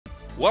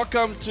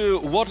Welcome to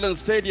Woodland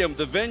Stadium,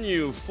 the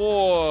venue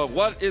for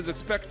what is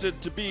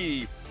expected to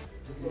be.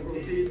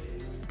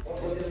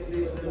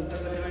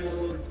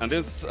 And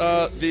this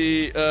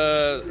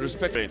the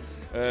respective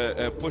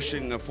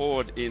pushing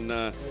forward in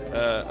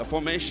a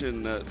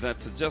formation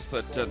that suggests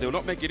that they will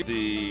not make it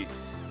the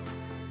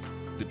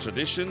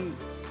tradition,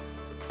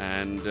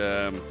 and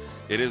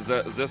it is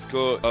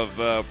Zesco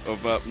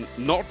of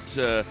not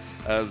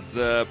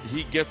as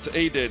he gets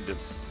aided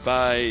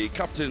by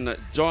Captain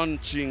John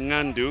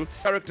Chingandu.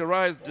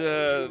 Characterized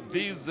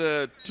these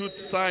two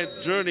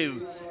sides'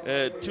 journeys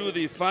to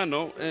the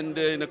final, and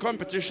in a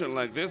competition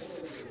like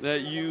this,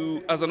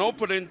 you, as an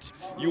opponent,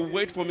 you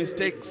wait for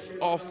mistakes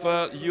of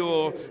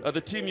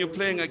the team you're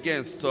playing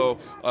against. So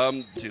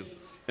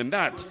and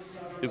that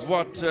is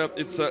what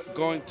it's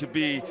going to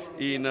be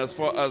in as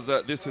far as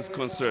this is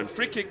concerned.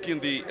 Free kick in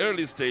the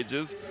early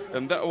stages,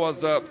 and that was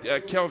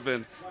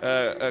Kelvin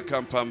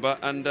Kampamba.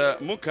 And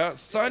Muka,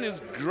 sun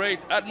is great,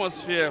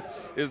 atmosphere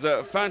is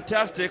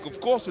fantastic. Of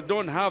course, we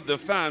don't have the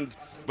fans,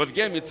 but the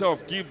game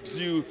itself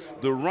gives you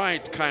the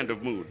right kind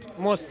of mood.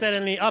 Most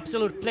certainly,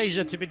 absolute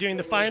pleasure to be doing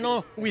the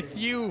final with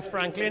you,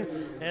 Franklin,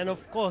 and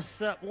of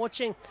course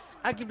watching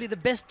arguably the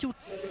best two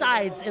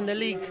sides in the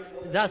league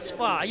thus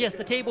far. Yes,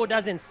 the table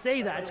doesn't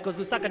say that because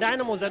Lusaka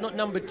Dynamos are not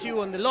number 2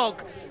 on the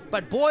log,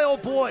 but boy oh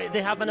boy,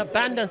 they have an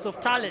abundance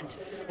of talent,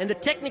 and the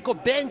technical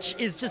bench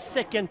is just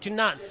second to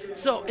none.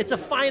 So it's a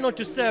final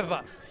to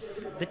savor.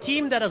 The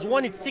team that has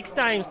won it 6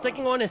 times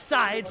taking on a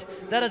side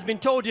that has been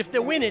told if they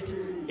win it,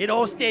 it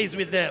all stays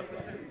with them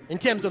in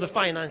terms of the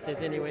finances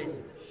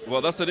anyways.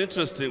 Well, that's an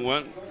interesting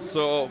one.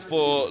 So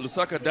for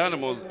Lusaka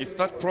Dynamos, if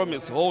that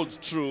promise holds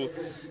true,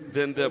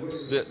 then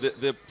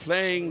they're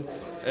playing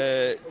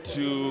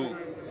to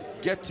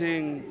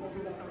getting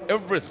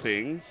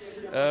everything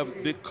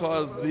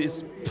because the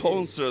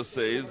sponsor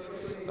says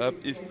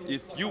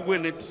if you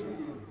win it,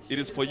 it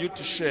is for you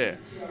to share.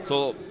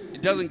 So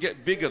it doesn't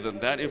get bigger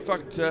than that. In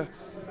fact,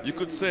 you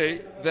could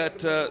say that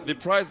the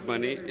prize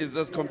money is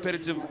as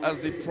competitive as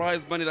the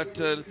prize money that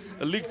a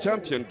league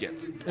champion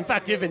gets. In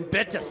fact, even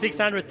better,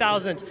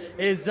 600,000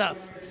 is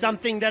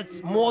something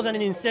that's more than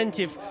an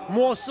incentive,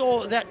 more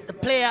so that the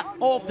player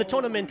of the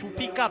tournament will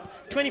pick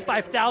up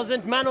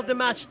 25,000, man of the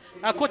match,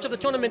 coach of the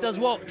tournament as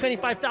well,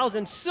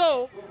 25,000.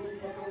 So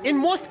in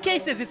most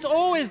cases, it's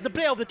always the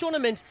player of the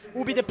tournament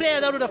will be the player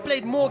that would have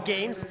played more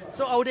games.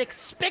 So I would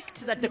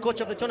expect that the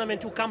coach of the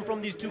tournament will come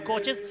from these two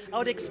coaches. I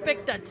would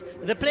expect that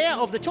the player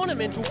of the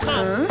tournament will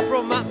come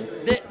from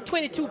the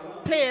 22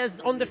 players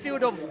on the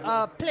field of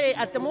play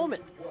at the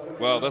moment.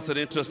 Well, that's an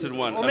interesting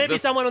one. Or maybe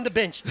someone on the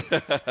bench.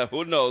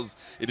 Who knows?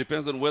 It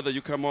depends on whether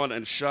you come on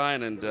and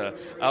shine and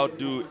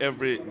outdo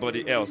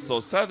everybody else. So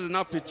sizing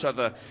up each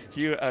other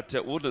here at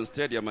Woodland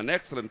Stadium, an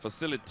excellent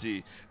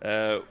facility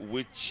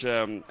which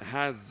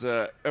has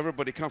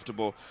everybody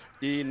comfortable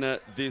in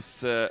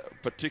this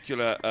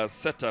particular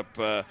setup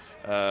here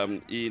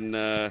in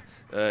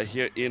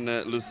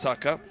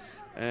Lusaka.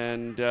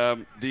 And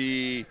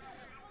the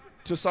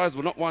two sides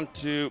will not want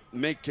to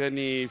make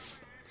any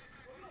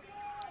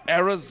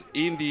errors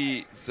in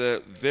the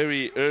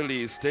very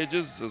early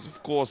stages, as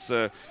of course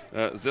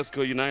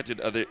Zesco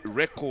United are the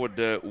record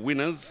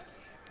winners,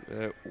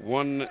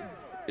 won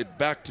it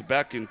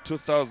back-to-back in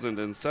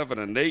 2007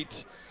 and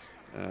 8.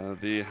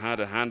 They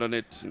had a hand on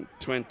it in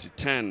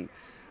 2010,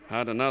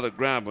 had another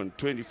grab in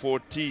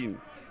 2014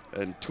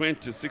 and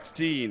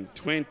 2016,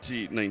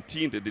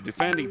 2019. They're the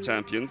defending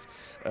champions.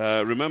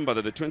 Remember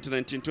that the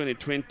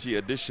 2019-2020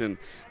 edition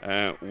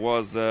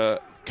was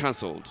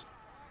cancelled.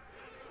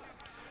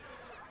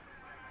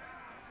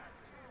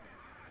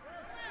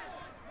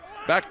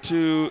 Back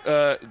to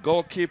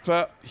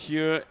goalkeeper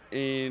here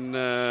in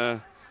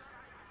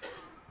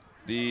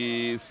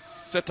the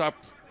setup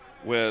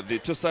where the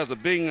two sides are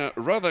being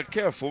rather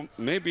careful,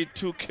 maybe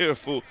too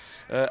careful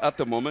at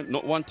the moment,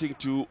 not wanting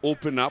to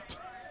open up.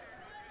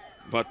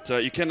 But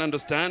you can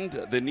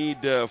understand the need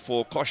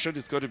for caution.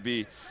 It's got to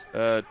be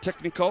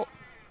technical.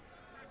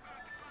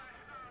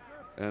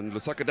 And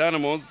Lusaka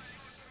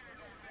Dynamos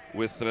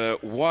with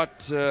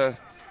what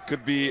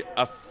could be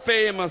a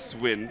famous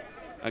win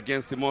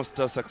against the most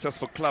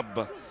successful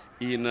club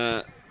in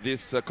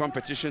this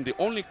competition, the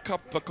only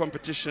cup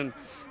competition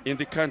in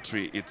the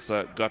country, it's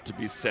got to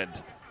be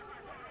said.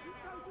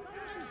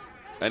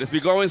 And it's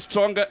been going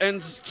stronger and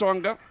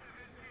stronger.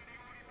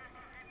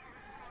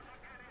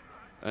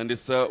 And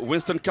it's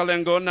Winston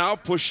Kalengo now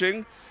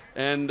pushing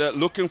and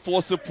looking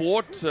for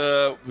support.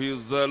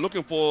 He's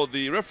looking for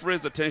the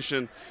referee's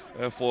attention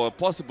for a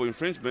possible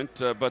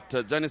infringement, but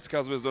Janice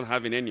Kazwe is not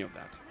having any of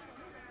that.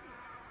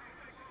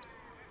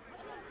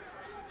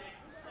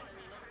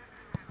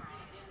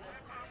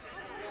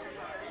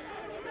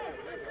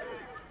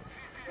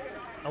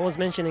 I was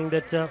mentioning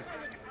that the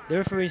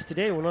referees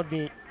today will not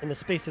be in the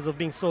spaces of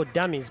being so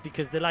dummies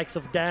because the likes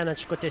of Diana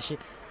Chikoteshi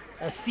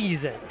are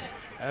seasoned.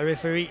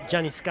 Referee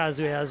Janice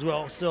Kazwe as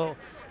well. So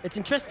it's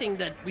interesting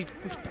that we're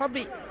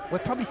probably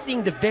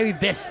seeing the very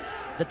best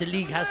that the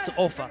league has to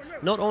offer,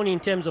 not only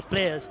in terms of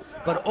players,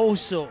 but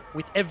also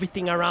with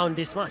everything around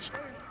this match.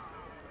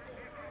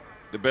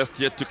 the best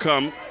yet to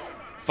come.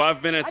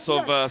 5 minutes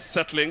of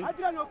settling,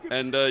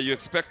 and you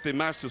expect the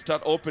match to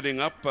start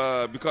opening up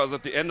because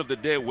at the end of the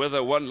day,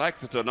 whether one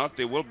likes it or not,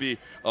 there will be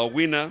a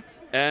winner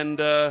and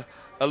a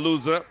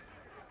loser,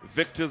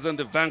 victors and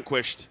the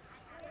vanquished.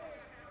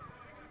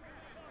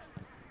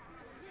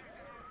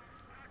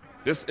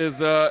 This is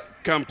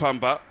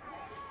Kampamba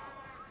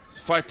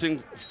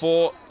fighting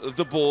for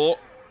the ball,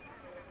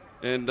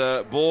 and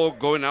ball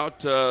going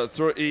out,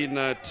 throw in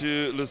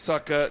to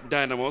Lusaka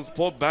Dynamos.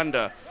 Paul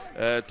Banda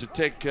to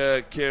take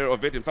care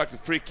of it. In fact, the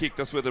free kick,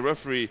 that's where the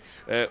referee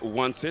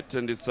wants it,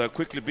 and it's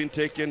quickly been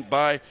taken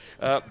by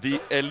the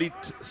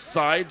elite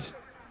side.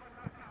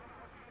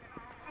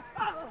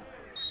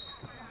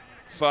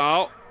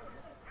 Foul,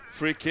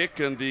 free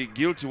kick, and the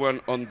guilty one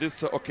on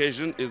this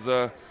occasion is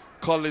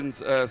Collins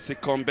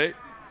Sikombe.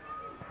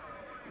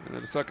 And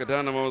the Lusaka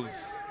Dynamos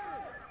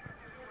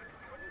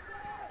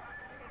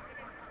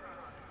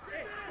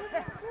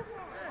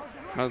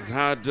has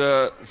had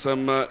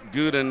some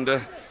good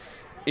and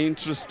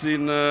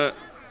interesting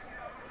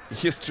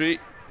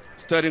history,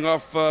 starting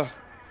off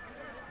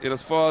in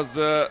as far as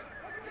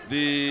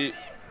the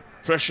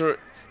pressure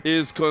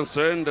is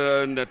concerned,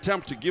 an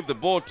attempt to give the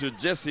ball to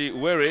Jesse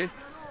Were.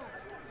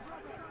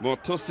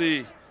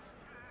 Motosi,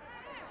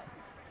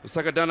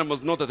 Lusaka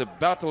Dynamos know that the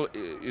battle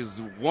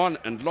is won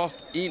and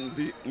lost in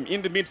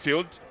the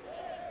midfield.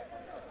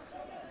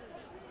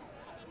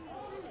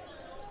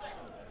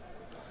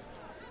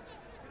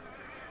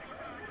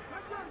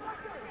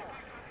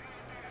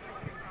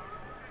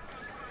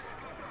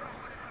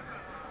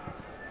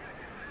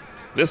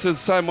 This is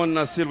Simon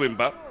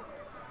Silwimba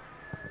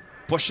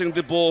pushing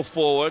the ball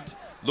forward,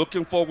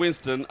 looking for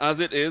Winston.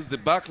 As it is, the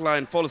back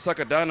line for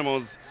Lusaka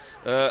Dynamos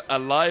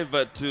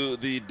alive to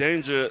the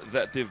danger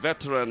that the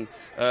veteran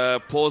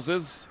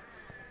poses.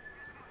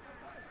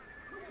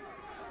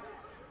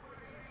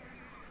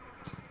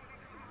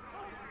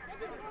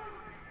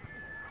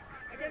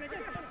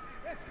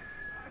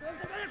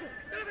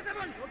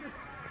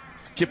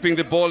 Keeping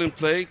the ball in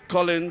play,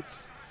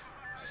 Collins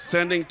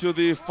sending to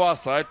the far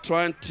side,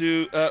 trying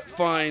to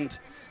find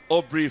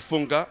Aubrey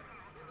Funga,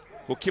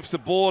 who keeps the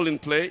ball in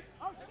play.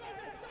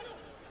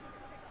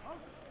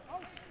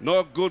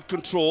 No good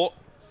control.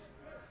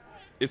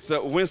 It's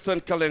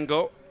Winston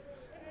Kalengo.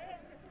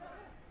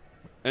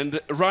 And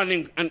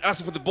running and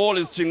asking for the ball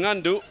is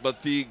Chingandu,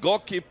 but the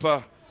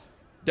goalkeeper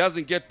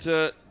doesn't get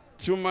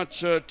too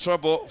much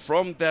trouble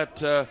from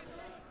that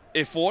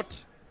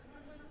effort.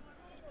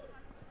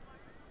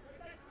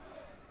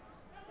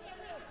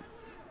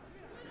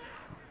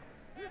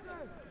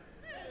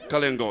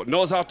 Kalengo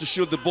knows how to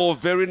shoot the ball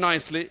very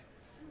nicely.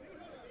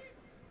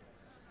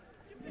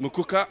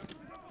 Mukuka.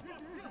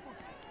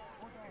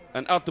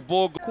 And out the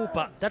ball.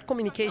 Cooper, that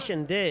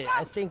communication there,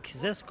 I think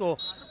Zesco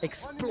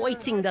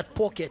exploiting that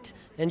pocket,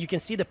 and you can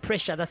see the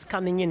pressure that's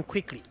coming in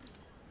quickly.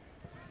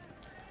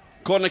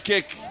 Corner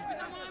kick.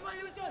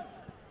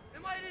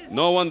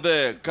 No one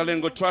there.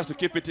 Kalengo tries to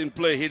keep it in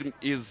play. He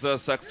is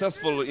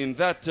successful in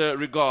that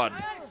regard.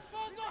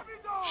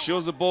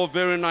 Shows the ball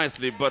very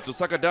nicely, but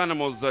Lusaka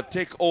Dynamos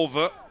take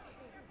over.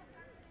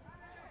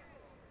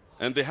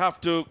 And they have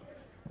to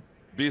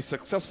be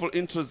successful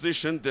in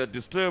transition. They're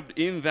disturbed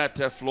in that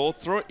flow.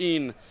 Throw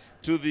in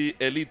to the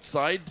elite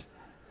side.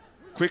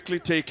 Quickly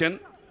taken.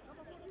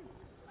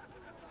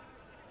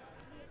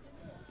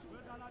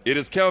 It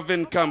is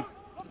Kelvin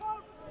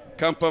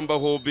Kampamba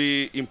who will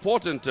be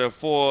important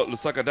for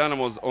Lusaka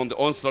Dynamos on the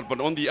onslaught. But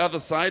on the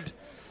other side,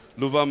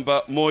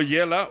 Luvamba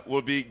Moyela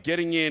will be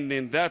getting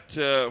in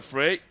that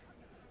fray.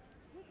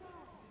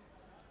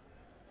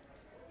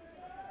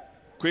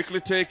 Quickly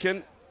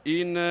taken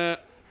in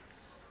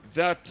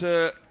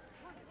that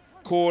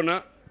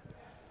corner.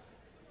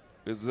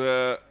 Is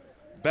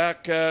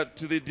back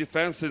to the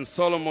defense in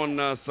Solomon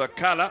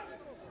Sakala.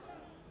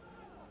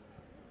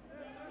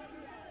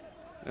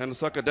 And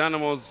Lusaka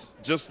Dynamos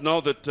just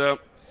know that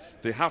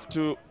they have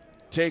to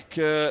take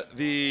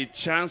the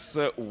chance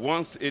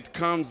once it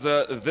comes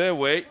their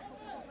way.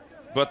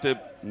 But they're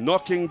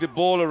knocking the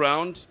ball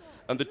around,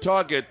 and the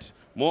target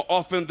more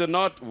often than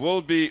not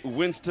will be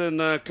Winston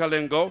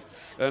Kalengo,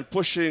 and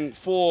pushing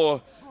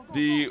for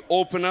the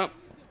opener.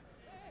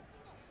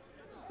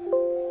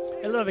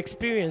 A lot of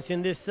experience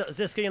in this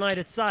Zesco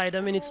United side.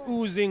 I mean, it's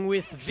oozing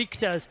with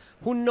victors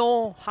who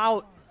know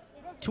how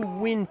to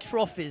win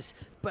trophies.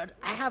 But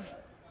I have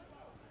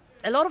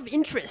a lot of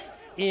interest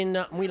in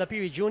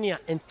Muilapiri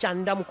Jr. and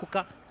Chanda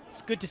Mukuka.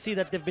 It's good to see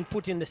that they've been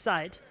put in the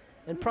side.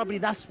 And probably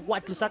that's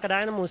what Lusaka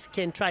Dynamos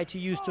can try to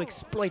use to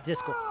exploit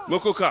Zesco.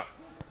 Mukuka.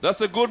 That's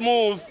a good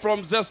move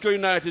from Zesco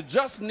United.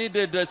 Just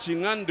needed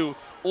Chingandu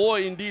or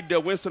indeed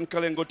Winston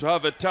Kalengo to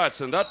have a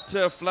touch. And that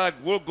flag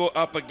will go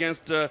up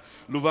against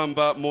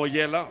Luvamba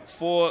Moyela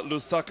for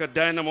Lusaka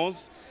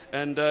Dynamos.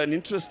 And an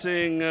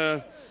interesting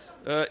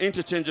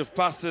interchange of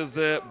passes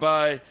there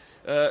by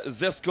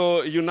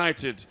Zesco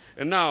United.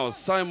 And now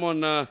Simon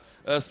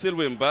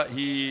Silwimba,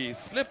 he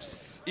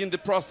slips in the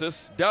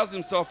process, does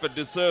himself a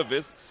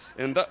disservice.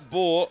 And that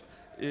ball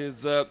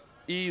is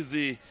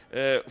easy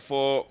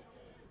for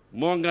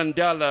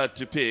Mongandala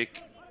to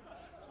pick.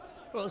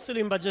 Well,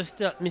 Sulimba just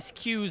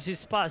miscues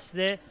his pass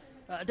there.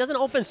 Doesn't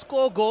often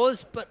score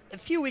goals, but a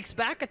few weeks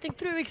back, I think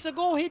 3 weeks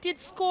ago, he did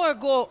score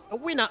a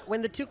winner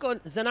when they took on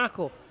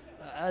Zanaco,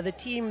 the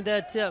team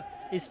that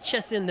is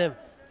chasing them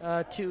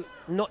to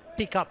not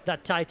pick up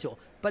that title.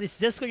 But it's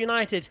Zesco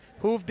United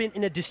who've been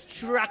in a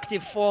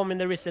destructive form in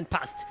the recent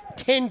past.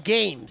 10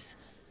 games,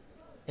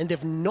 and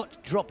they've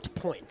not dropped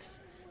points.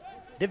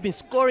 They've been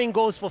scoring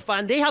goals for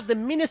fun. They have the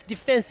meanest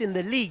defense in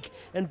the league.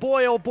 And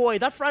boy, oh boy,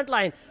 that front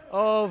line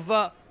of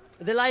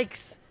the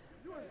likes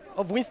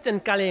of Winston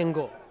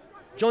Kalengo,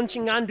 John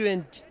Chingandu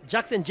and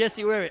Jackson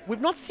Jesse Were.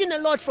 We've not seen a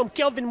lot from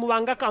Kelvin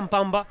Mubanga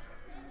Kampamba.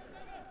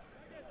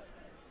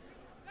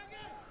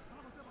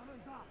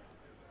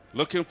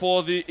 Looking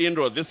for the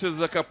inroad. This is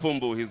the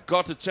Kapumbu. He's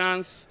got a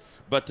chance,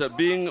 but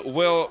being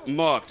well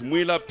marked.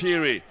 Mwila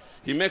Piri,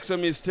 he makes a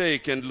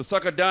mistake, and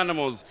Lusaka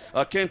Dynamos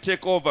can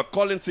take over.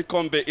 Colin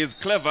Sikombe is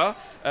clever,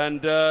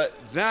 and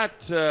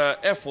that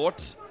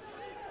effort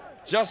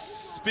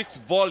just speaks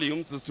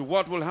volumes as to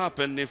what will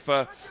happen if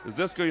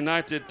Zesco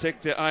United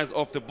take their eyes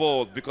off the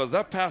ball, because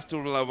that pass to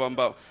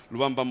Luamba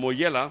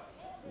Moyela,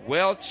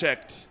 well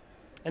checked.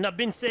 And I've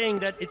been saying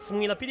that it's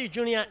Mwilapidi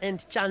Jr.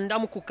 and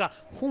Chandamukuka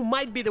who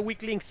might be the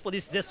weak links for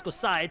this Zesco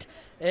side.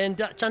 And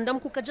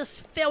Chandamukuka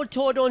just failed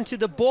to hold on to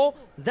the ball.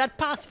 That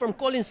pass from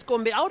Colin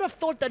Sikombe, I would have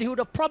thought that he would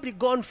have probably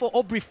gone for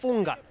Aubrey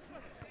Funga.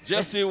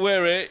 Jesse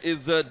Were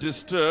is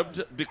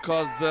disturbed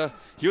because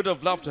he would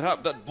have loved to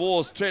have that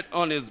ball straight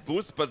on his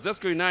boots, but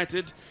Zesco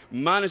United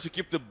managed to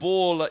keep the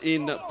ball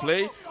in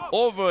play.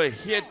 Over a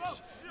hit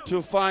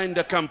to find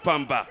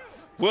Kampamba.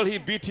 Will he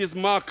beat his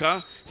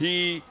marker?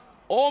 He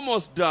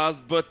almost does,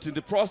 but in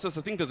the process,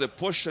 I think there's a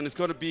push, and it's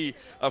going to be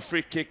a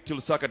free kick to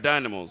Lusaka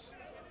Dynamos.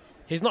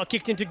 He's not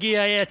kicked into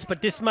gear yet, but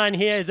this man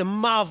here is a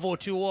marvel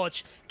to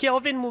watch.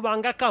 Kelvin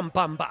Mubanga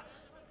Kampamba.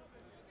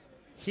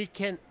 He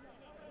can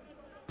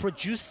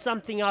produce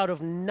something out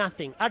of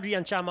nothing.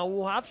 Adrian Chama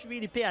will have to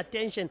really pay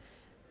attention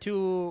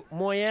to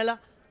Moyela.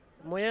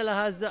 Moyela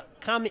has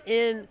come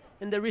in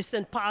the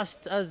recent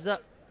past as a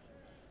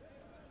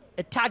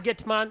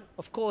target man.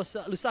 Of course,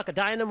 Lusaka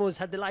Dynamos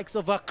had the likes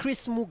of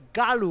Chris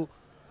Mugalu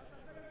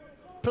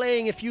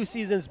playing a few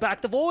seasons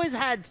back. They've always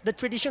had the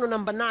traditional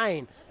number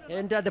 9,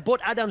 and they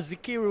bought Adam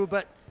Zikiru,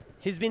 but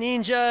he's been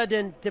injured,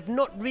 and they've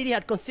not really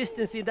had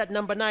consistency in that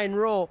number 9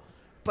 role.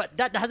 But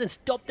that hasn't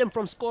stopped them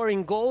from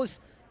scoring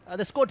goals.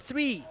 They scored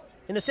 3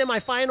 in the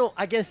semi-final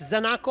against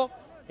Zanaco,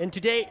 and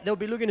today they'll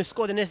be looking to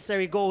score the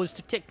necessary goals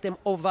to take them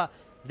over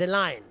the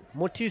line.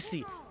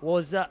 Motusi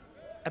was a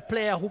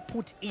player who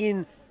put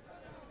in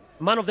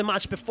man of the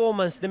match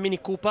performance, the Mini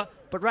Cooper,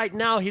 but right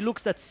now he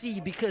looks at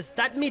sea, because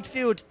that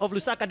midfield of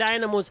Lusaka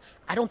Dynamos,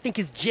 I don't think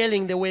is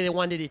gelling the way they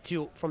wanted it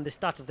to from the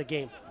start of the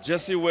game.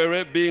 Jesse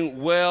Were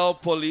being well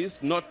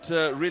policed, not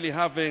really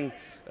having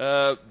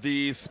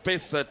the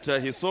space that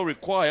he so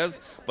requires,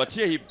 but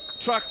here he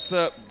tracks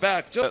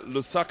back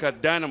Lusaka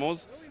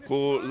Dynamos,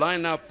 who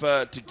line up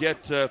to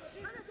get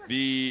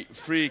the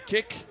free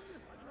kick.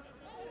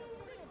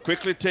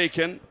 Quickly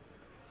taken.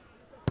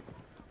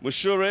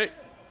 Mushure.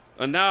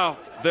 And now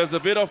there's a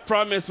bit of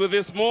promise with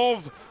this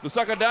move,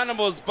 Lusaka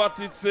Dynamos, but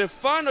it's the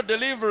final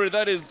delivery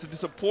that is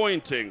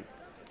disappointing.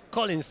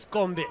 Colin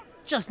Sikombe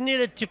just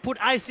needed to put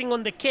icing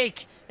on the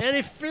cake, and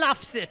he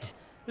fluffs it.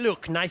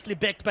 Look, nicely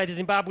backed by the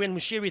Zimbabwean.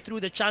 Mushiri through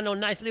the channel,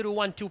 nice little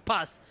 1-2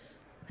 pass.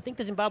 I think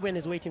the Zimbabwean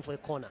is waiting for a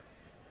corner.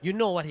 You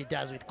know what he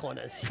does with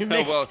corners. He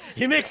makes,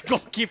 he makes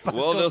goalkeepers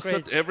go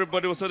crazy.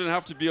 Everybody will certainly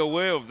have to be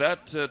aware of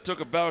that.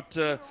 Talk about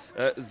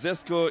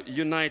Zesco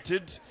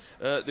United.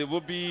 There will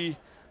be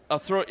a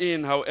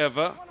throw-in,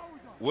 however.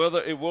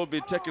 Whether it will be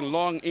taken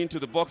long into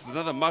the box is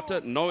another matter.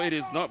 No, it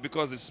is not,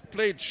 because it's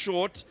played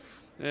short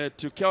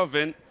to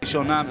Kelvin. And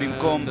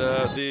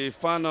the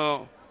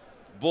final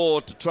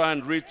ball to try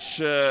and reach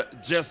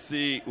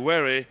Jesse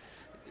Were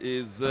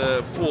is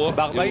poor.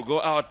 It will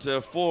go out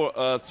for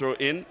a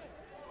throw-in.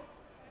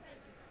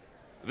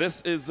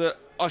 This is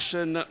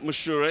Ocean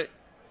Mushure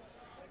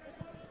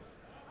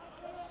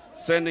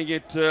sending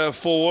it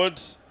forward.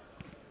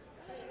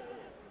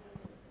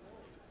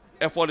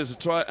 Effort is to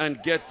try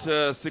and get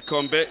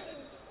Sikombe.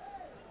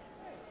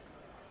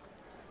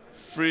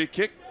 Free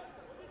kick.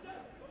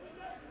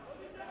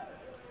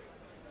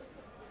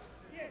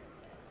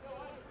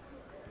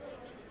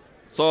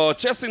 So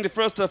chasing the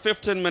first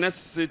 15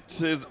 minutes,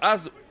 it is,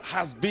 as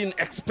has been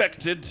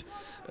expected,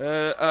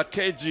 a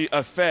cagey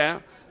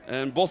affair,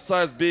 and both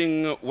sides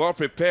being well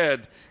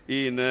prepared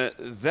in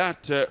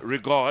that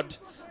regard.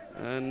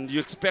 And you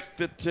expect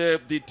that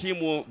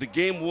the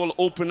game will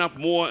open up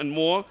more and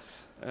more,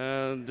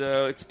 and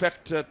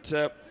expect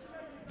that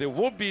there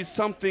will be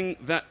something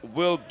that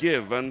will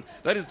give, and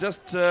that is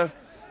just the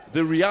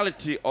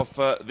reality of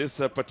this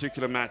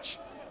particular match,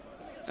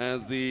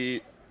 as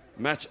the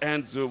match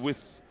ends with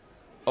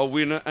a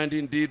winner and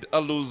indeed a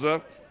loser.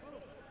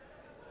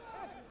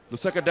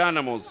 Lusaka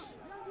Dynamos,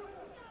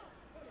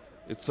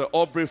 it's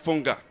Aubrey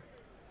Funga,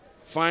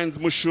 finds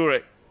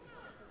Mushure.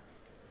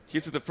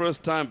 Hits it the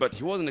first time, but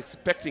he wasn't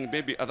expecting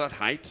maybe at that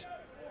height.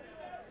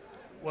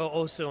 Well,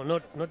 also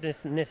not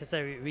this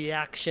necessary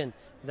reaction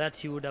that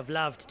he would have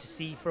loved to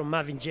see from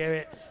Marvin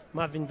Jarrett.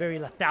 Marvin very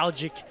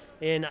lethargic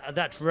in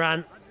that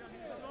run.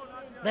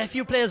 There are a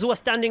few players who are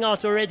standing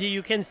out already.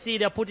 You can see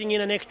they're putting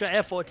in an extra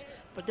effort.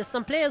 But there's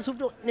some players who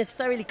don't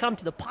necessarily come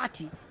to the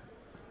party.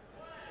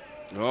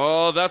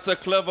 Oh, that's a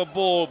clever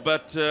ball,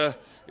 but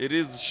it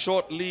is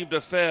short-lived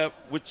affair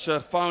which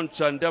found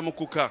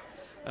Chandamukuka.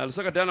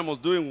 Lusaka Dynamos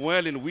doing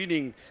well in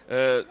winning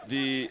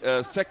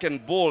the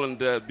second ball and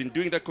been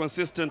doing that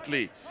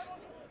consistently.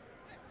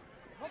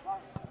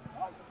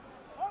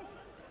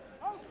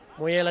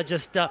 Moyela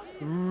just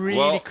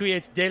really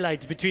creates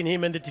daylight between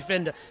him and the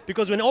defender,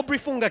 because when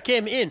Obrifunga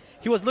came in,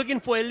 he was looking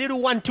for a little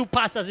 1-2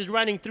 pass as he's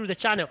running through the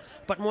channel.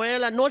 But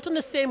Moyela not on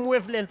the same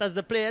wavelength as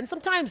the player, and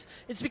sometimes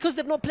it's because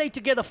they've not played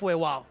together for a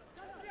while.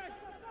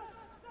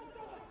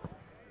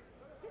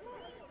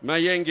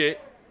 Mayenge,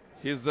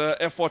 his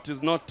effort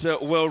is not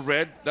well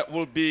read. That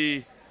will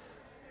be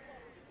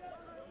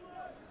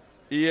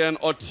Ian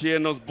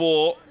Otieno's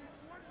ball.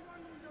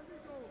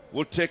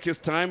 Will take his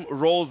time,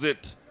 rolls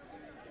it.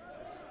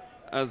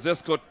 As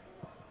Zesco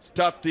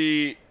start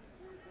the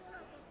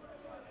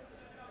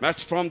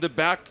match from the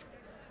back.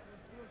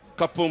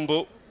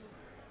 Kapumbu.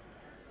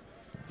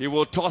 He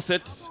will toss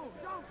it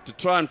to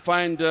try and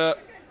find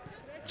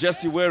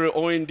Jesse Were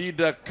or indeed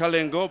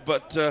Kalengo,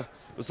 but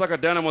Lusaka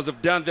Dynamos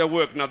have done their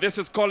work. Now this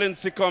is Colin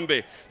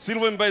Sikombe.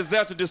 Silwemba is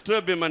there to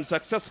disturb him, and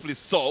successfully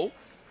so.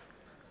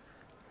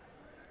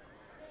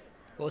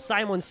 Well,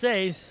 Simon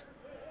says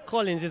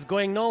Collins is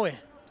going nowhere.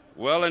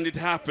 Well, and it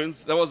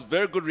happens. That was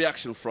very good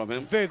reaction from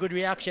him. Very good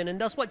reaction,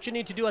 and that's what you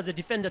need to do as a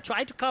defender.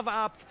 Try to cover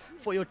up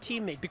for your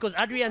teammate, because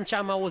Adrian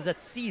Chama was at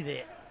sea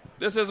there.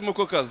 This is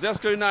Mukuka,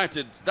 Zesco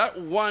United. That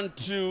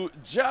 1-2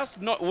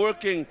 just not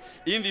working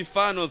in the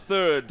final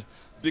third,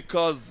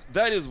 because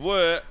that is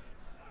where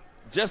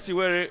Jesse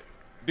Were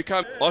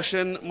became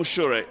Ocean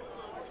Mushure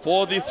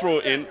for the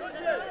throw-in.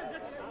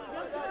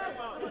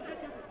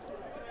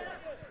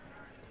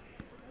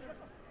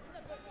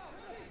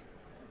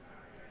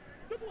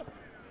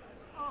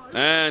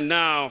 And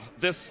now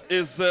this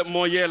is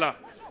Moyela.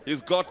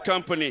 He's got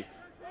company.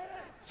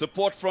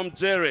 Support from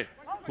Jerry,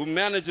 who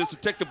manages to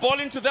take the ball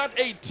into that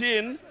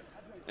 18.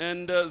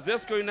 And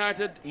Zesco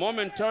United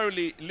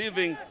momentarily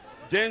leaving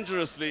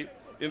dangerously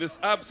in this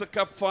ABSA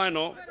Cup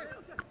final.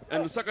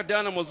 And Lusaka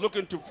Dynamos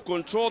looking to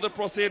control the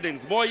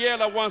proceedings.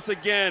 Moyela once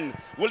again.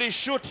 Will he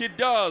shoot? He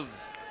does.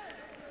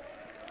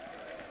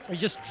 He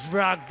just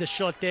dragged the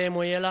shot there,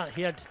 Moyela.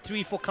 He had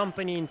 3 for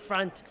company in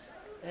front,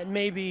 and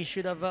maybe he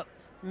should have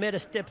made a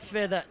step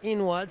further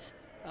inwards.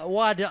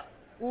 Wada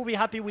will be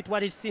happy with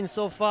what he's seen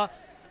so far.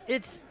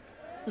 It's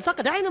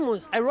Lusaka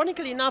Dynamos,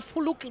 ironically enough,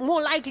 who look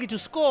more likely to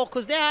score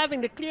because they're having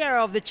the clearer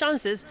of the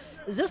chances.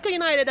 Zesco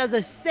United, as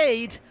I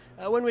said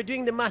when we're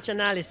doing the match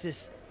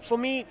analysis, for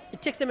me,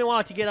 it takes them a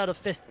while to get out of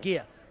first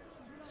gear.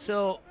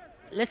 So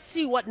let's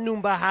see what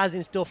Numba has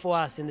in store for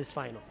us in this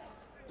final.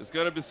 It's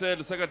got to be said,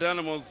 Lusaka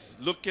Dynamos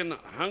looking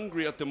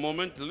hungry at the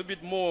moment. A little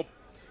bit more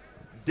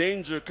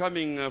danger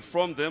coming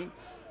from them.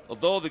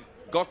 Although the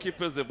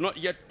goalkeepers have not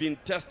yet been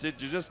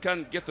tested, you just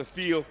can't get the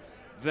feel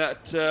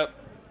that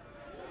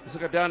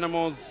Lusaka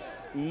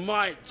Dynamos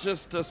might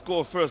just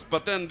score first.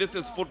 But then this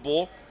is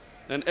football,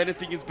 and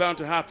anything is bound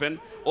to happen.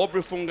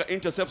 Obrifunga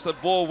intercepts the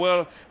ball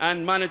well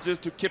and manages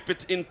to keep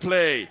it in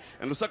play.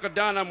 And Lusaka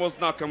Dynamos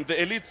now come. The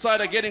elite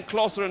side are getting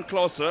closer and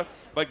closer,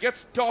 but get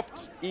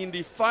stopped in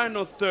the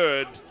final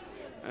third,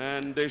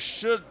 and they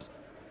should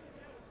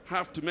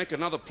have to make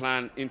another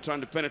plan in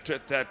trying to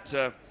penetrate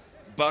that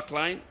back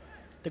line.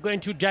 They're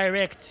going too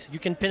direct. You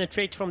can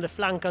penetrate from the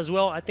flank as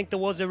well. I think there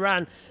was a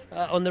run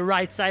on the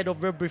right side of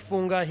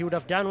Rebrifunga. He would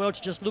have done well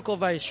to just look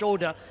over his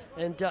shoulder,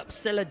 and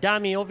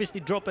Seladami obviously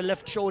drop a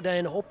left shoulder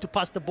and hope to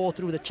pass the ball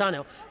through the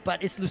channel.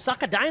 But it's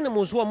Lusaka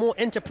Dynamos who are more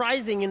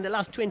enterprising in the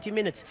last 20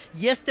 minutes.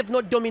 Yes, they've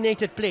not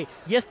dominated play.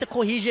 Yes, the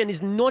cohesion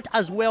is not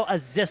as well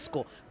as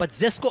Zesco, but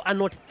Zesco are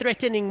not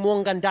threatening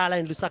Mwangandala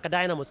and Lusaka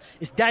Dynamos.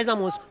 It's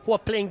Dynamos who are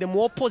playing the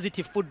more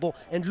positive football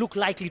and look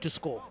likely to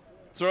score.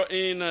 Throw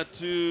in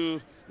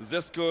to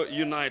Zesco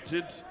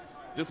United.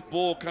 This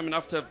ball coming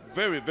after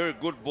very, very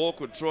good ball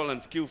control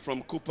and skill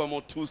from Kupa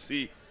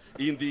Motusi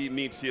in the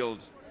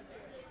midfield.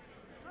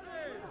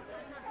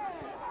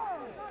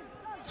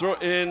 Throw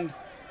in,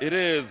 it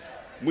is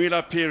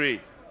Mwila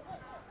Piri.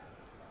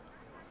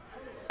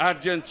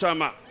 Adrian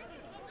Chama.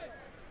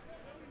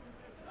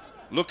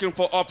 Looking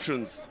for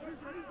options.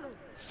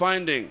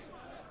 Finding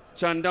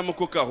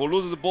Chandamukuka, who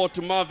loses the ball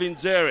to Marvin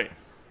Jerry.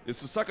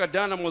 It's Lusaka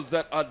Dynamos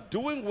that are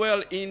doing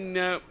well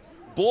in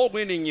ball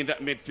winning in that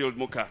midfield,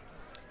 Muka.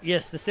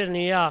 Yes, they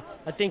certainly are.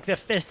 I think they're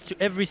first to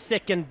every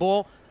second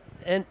ball,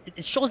 and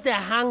it shows their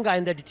hunger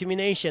and their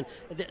determination.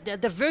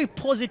 They're very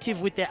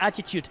positive with their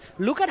attitude.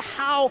 Look at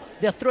how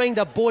they're throwing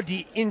the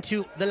body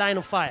into the line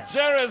of fire.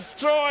 Jerry's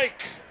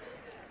strike!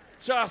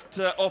 Just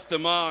off the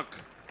mark.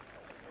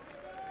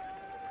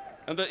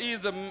 And there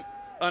is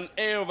an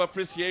air of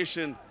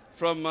appreciation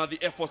from the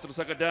efforts that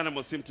Lusaka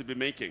Dynamos seem to be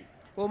making.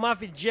 Well,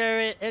 Marvin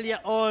Jerry, earlier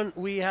on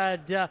we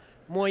had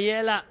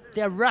Moyela,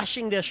 they're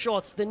rushing their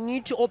shots. They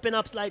need to open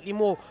up slightly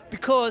more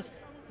because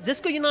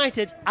Zesco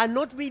United are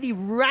not really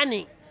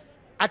running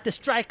at the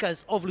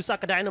strikers of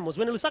Lusaka Dynamos.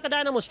 When a Lusaka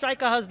Dynamos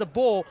striker has the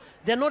ball,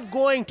 they're not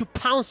going to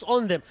pounce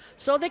on them.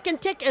 So they can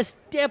take a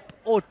step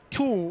or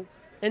two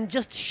and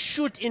just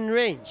shoot in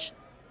range.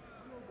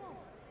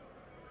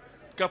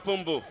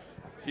 Kampamba,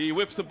 he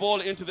whips the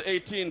ball into the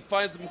 18,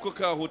 finds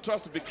Mkuka, who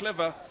tries to be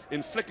clever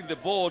in flicking the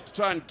ball to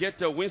try and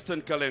get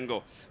Winston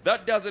Kalengo.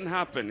 That doesn't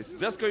happen. It's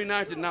Zesco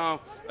United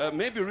now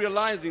maybe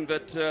realizing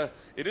that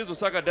it is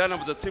Lusaka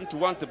Dynamos that seem to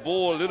want the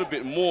ball a little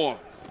bit more.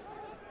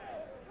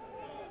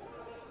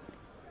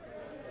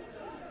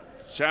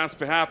 Chance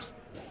perhaps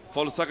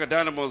for Lusaka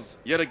Dynamos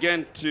yet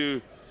again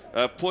to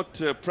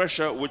put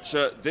pressure, which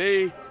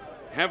they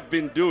have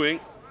been doing,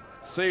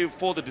 save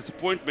for the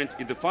disappointment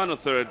in the final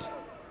third.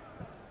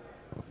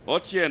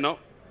 Otieno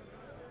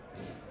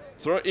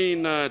throw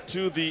in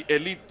to the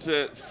elite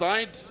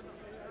side,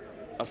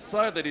 a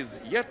side that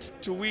is yet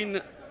to win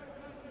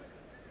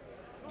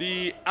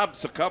the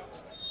Absa Cup,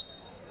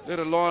 let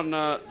alone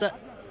the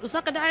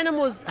Lusaka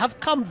Dynamos have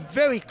come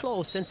very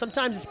close, and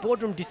sometimes it's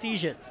boardroom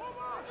decisions.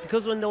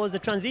 Because when there was a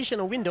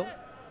transitional window,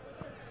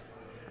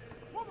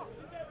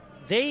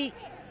 they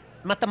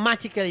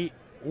mathematically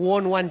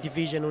won one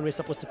division when we're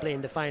supposed to play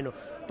in the final.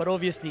 But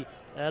obviously,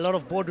 a lot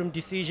of boardroom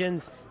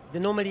decisions, they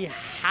normally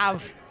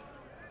have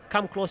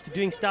come close to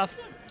doing stuff.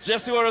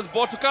 Jesse Warrior's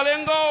ball to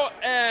Kalengo,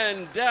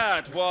 and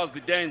that was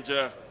the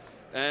danger.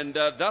 And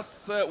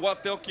that's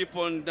what they'll keep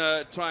on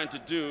trying to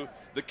do.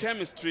 The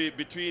chemistry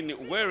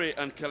between Were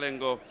and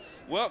Kalengo,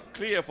 well,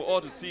 clear for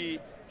all to see.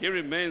 He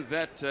remains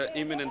that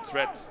imminent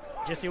threat.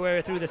 Jesse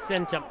Were through the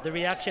center. The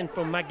reaction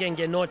from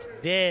Magenge not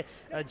there.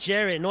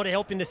 Jerry not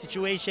helping the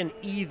situation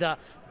either.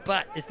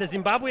 But it's the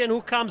Zimbabwean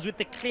who comes with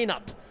the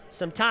cleanup.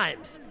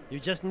 Sometimes you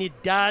just need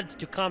dad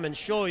to come and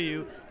show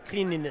you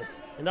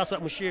cleanliness. And that's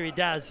what Mushiri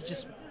does. He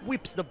just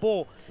whips the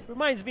ball.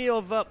 Reminds me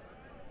of the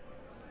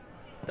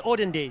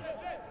olden days.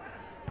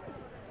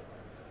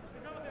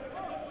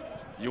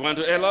 You want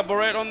to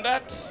elaborate on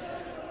that?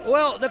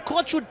 Well, the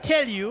coach would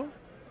tell you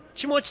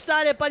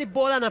Chimochsare pari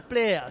ball and a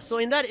player. So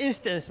in that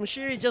instance,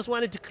 Mushiri just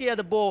wanted to clear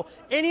the ball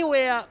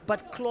anywhere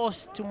but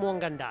close to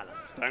Mwangandala.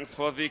 Thanks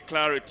for the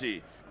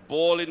clarity.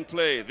 Ball in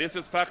play. This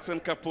is Faxon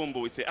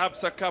Kampamba. It's the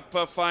Absa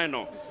Cup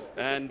final.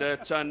 And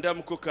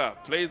Chandam Kuka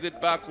plays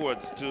it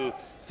backwards to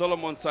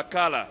Solomon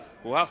Sakala,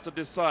 who has to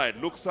decide.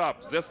 Looks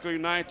up. Zesco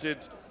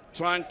United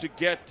trying to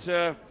get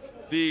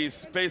the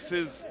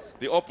spaces,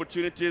 the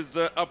opportunities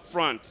up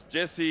front.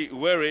 Jesse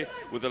Were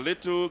with a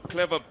little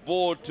clever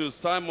ball to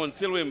Simon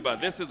Silwimba.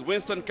 This is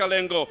Winston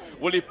Kalengo.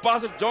 Will he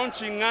pass it? John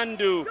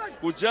Chingandu,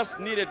 who just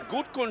needed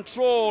good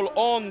control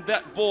on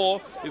that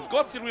ball. He's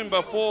got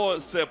Silwimba for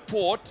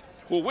support,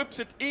 who whips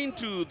it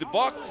into the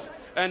box,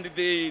 and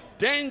the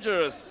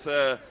dangerous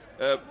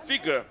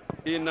figure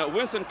in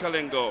Winston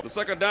Kalengo. The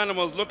Lusaka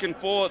Dynamos looking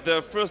for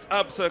their first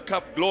Absa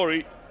Cup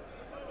glory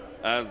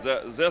as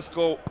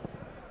Zesco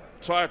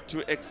tried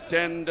to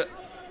extend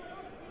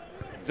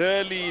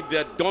their lead,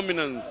 their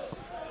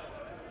dominance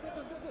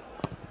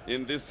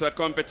in this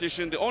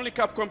competition. The only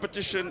cup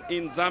competition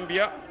in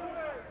Zambia.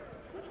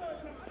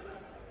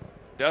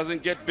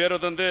 Doesn't get better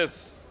than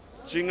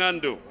this.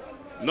 Chingandu,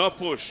 no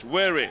push.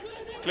 Were,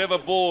 clever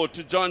ball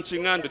to John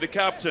Chingandu, the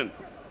captain.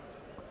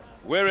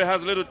 Were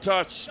has a little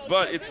touch,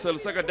 but it's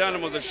Lusaka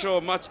Dynamos that show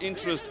much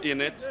interest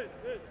in it.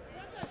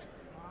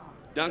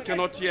 Duncan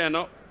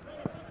Otieno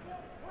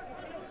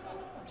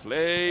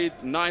played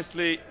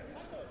nicely.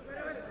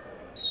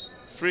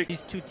 Free.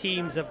 These two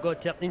teams have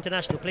got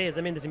international players.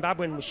 I mean, the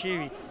Zimbabwean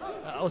Mushiri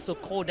also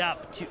called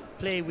up to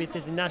play with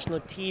his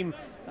national team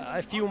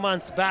a few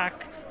months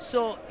back.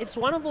 So it's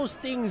one of those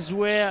things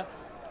where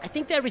I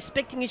think they're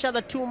respecting each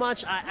other too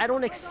much. I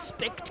don't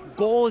expect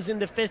goals in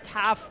the first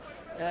half.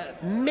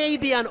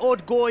 Maybe an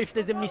odd goal if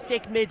there's a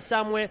mistake made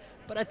somewhere.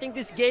 But I think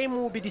this game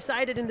will be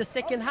decided in the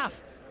second half.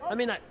 I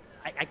mean,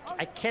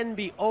 I can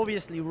be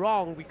obviously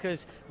wrong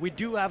because we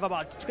do have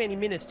about 20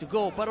 minutes to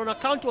go. But on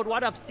account of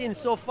what I've seen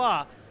so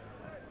far,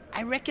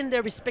 I reckon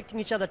they're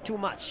respecting each other too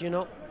much, you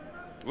know.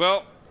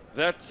 Well,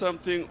 that's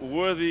something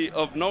worthy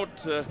of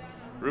note.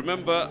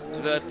 Remember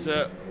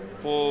that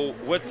for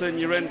Wetsen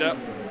Nyirenda,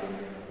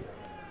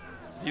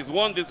 he's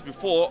won this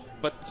before,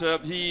 but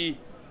he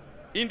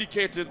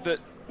indicated that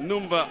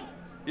Numba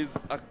is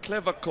a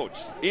clever coach,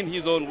 in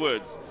his own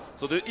words.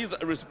 So there is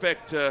a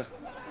respect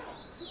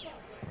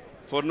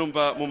for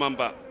Numba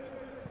Mumamba.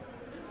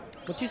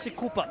 Kotisi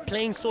Cooper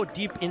playing so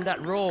deep in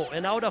that role,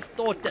 and I would have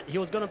thought that he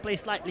was going to play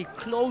slightly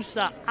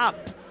closer up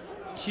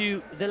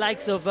to the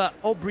likes of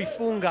Aubrey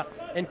Funga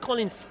and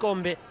Colin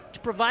Skombe to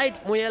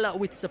provide Moyela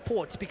with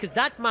support, because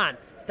that man,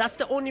 that's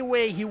the only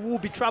way he will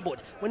be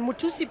troubled. When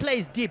Mutusi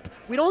plays deep,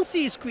 we don't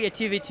see his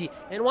creativity,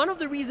 and one of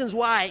the reasons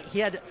why he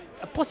had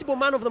a possible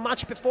man of the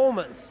match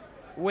performance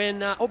when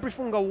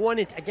Obrifunga won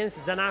it against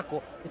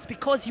Zanaco, it's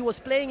because he was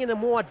playing in a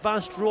more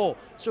advanced role.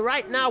 So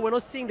right now we're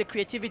not seeing the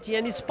creativity,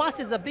 and his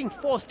passes are being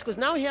forced because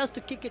now he has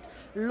to kick it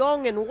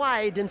long and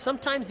wide, and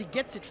sometimes he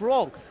gets it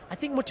wrong. I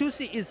think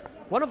Mutusi is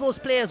one of those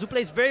players who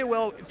plays very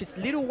well if it's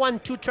little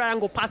 1-2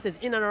 triangle passes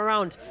in and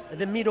around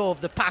the middle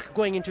of the pack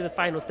going into the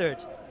final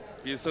third.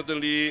 He's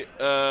certainly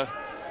a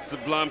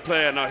sublime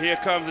player. Now here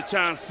comes the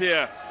chance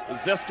here.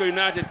 Zesco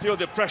United feel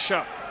the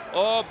pressure.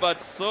 Oh,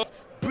 but so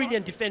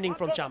brilliant defending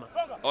from Chama.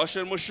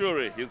 Ocean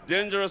Mushuri, he's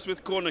dangerous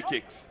with corner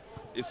kicks.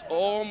 It's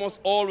almost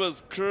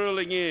always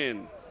curling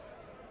in.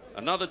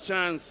 Another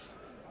chance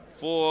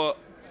for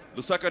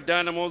Lusaka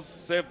Dynamos.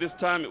 Save this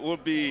time, it will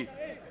be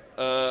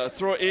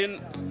throw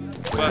in,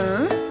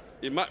 but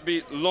it might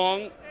be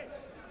long.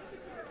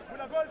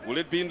 Will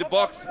it be in the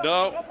box?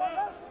 No.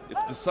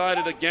 It's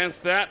decided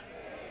against that.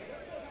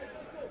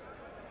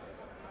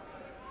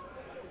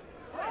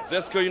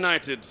 Zesco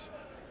United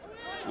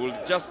will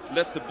just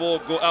let the ball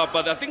go out,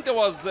 but I think there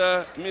was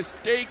a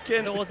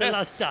mistaken... There was a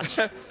last touch.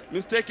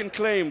 Mistaken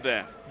claim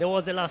there. There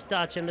was a last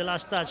touch, and the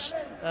last touch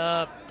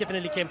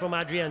definitely came from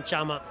Adrian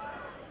Chama.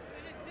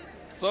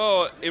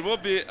 So it will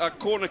be a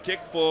corner kick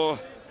for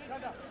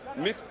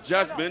mixed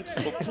judgment,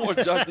 or poor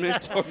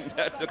judgment on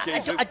that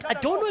occasion. I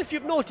don't know if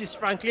you've noticed,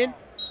 Franklin,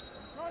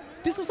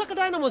 this Lusaka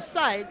Dynamos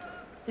side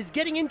is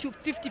getting into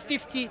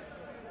 50-50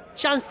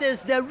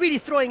 chances. They're really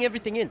throwing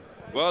everything in.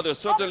 Well, there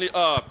certainly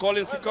are.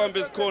 Colin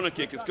Sikombe's corner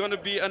kick is going to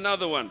be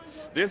another one.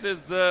 This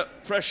is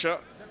pressure.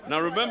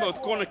 Now remember, with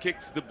corner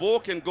kicks, the ball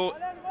can go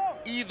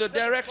either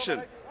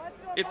direction.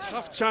 It's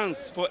half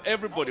chance for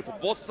everybody, for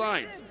both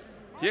sides.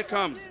 Here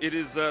comes, it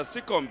is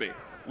Sikombe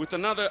with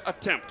another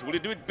attempt. Will he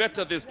do it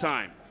better this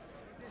time?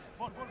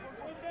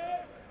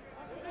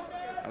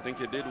 I think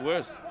he did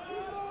worse.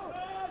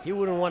 He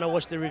wouldn't want to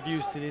watch the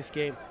reviews to this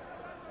game.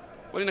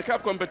 Well, in a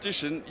cup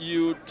competition,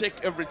 you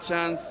take every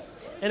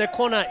chance. And a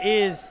corner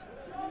is,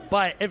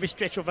 by every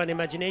stretch of an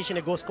imagination,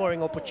 a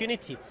goal-scoring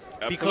opportunity.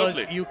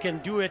 Absolutely. Because you can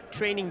do a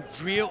training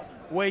drill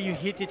where you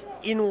hit it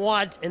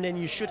inward and then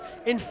you shoot.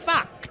 In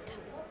fact,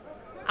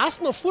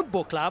 Arsenal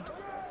Football Club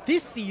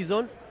this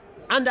season,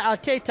 under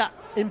Arteta,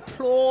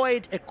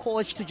 employed a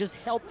coach to just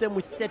help them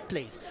with set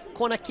plays,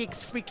 corner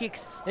kicks, free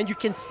kicks, and you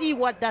can see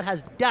what that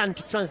has done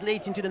to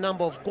translate into the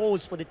number of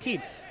goals for the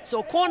team.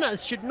 So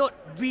corners should not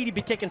really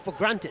be taken for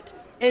granted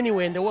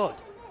anywhere in the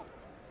world.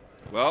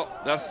 Well,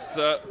 that's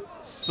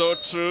so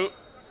true.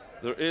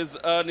 There is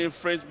an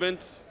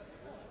infringement.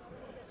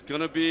 It's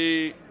going to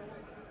be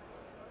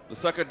the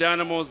Lusaka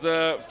Dynamos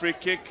free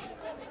kick.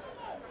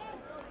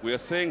 We are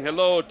saying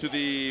hello to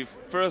the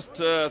first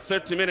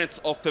 30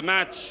 minutes of the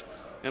match.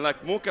 And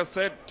like Muka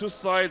said, two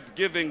sides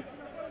giving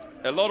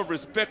a lot of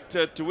respect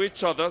to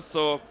each other.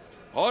 So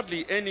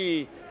hardly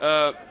any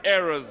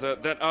errors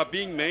that are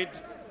being made.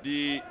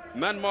 The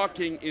man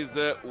marking is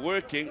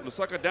working.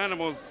 Lusaka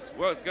Dynamos,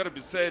 well, it's got to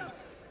be said,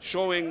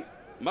 showing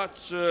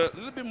much, a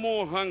little bit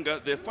more hunger.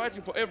 They're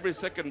fighting for every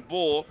second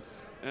ball.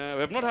 We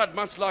have not had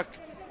much luck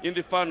in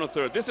the final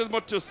third. This is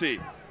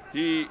Motusi.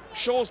 He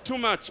shows too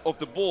much of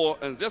the ball,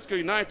 and Zesco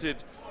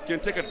United can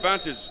take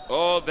advantage.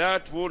 Oh,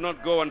 that will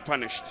not go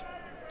unpunished.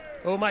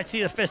 We might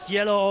see the first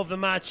yellow of the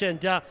match,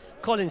 and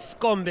Colin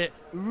Sikombe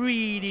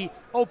really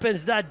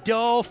opens that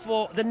door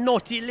for the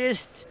naughty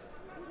list.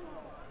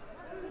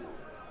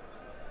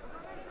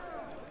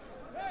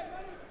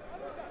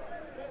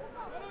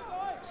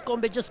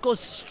 Sikombe just goes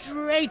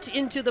straight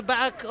into the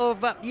back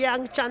of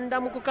Yang Chanda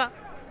Mukuka.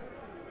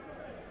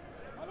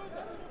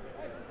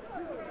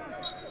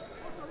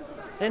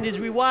 And is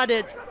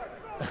rewarded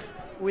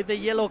with a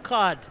yellow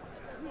card.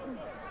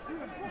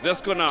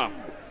 Zesco now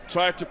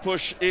try to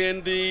push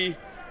in the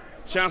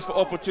chance for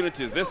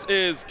opportunities. This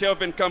is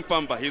Kelvin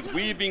Kampamba. He's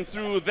weaving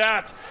through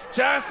that.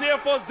 Chance here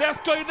for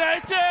Zesco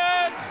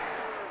United!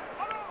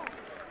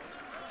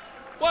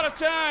 What a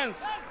chance!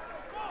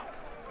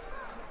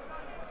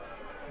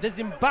 The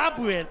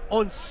Zimbabwean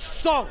on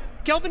song.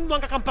 Kelvin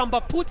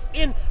Kampamba puts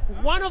in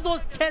one of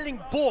those telling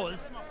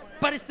balls,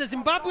 but it's the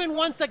Zimbabwean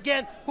once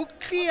again who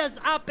clears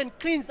up and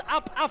cleans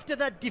up after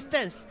that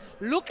defense.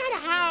 Look at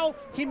how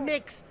he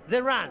makes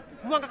the run.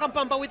 Mwanga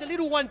Kampamba with a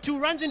little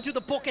 1-2 runs into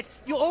the pocket.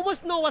 You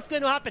almost know what's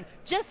going to happen.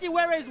 Jesse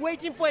Wera is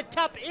waiting for a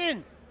tap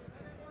in.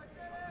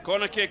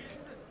 Corner kick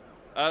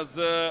as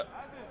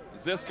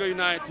Zesco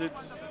United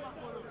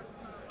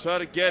try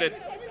to get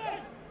it.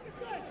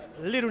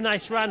 Little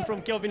nice run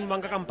from Kelvin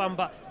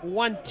Kampamba.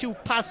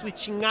 1-2 pass with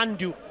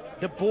Chingandu.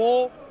 The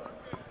ball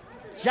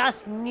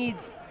just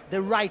needs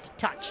the right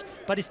touch,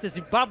 but it's the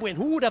Zimbabwean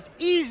who would have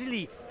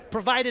easily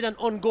provided an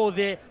on goal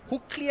there, who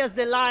clears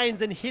the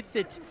lines and hits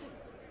it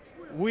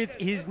with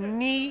his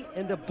knee,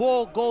 and the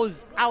ball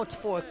goes out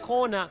for a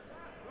corner.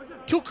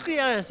 Two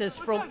clearances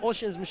from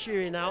Oceans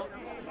Mushiri now,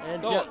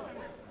 and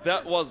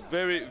that was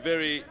very,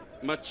 very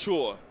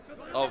mature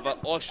of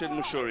Ocean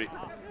Mushiri.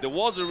 There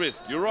was a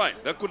risk, you're right,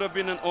 that could have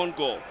been an on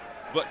goal,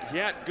 but he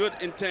had good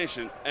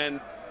intention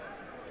and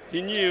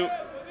he knew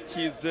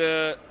his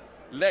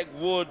leg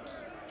would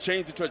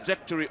change the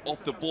trajectory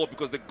of the ball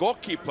because the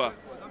goalkeeper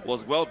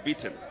was well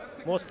beaten.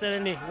 Most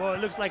certainly. Well, it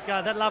looks like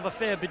that love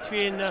affair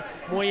between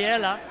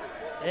Moyela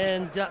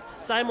and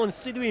Simon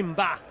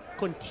Sidwimba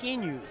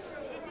continues.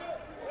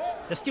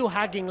 They're still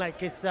hugging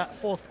like it's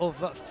 4th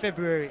of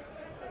February.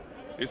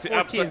 It's the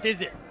 14th,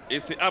 is it?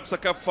 It's the Absa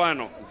Cup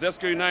final.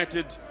 Zesco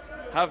United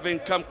having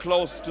come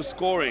close to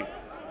scoring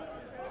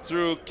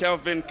through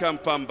Kelvin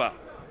Kampamba.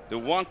 They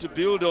want to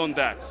build on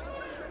that.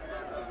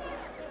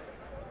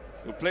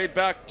 We played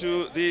back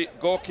to the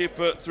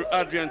goalkeeper through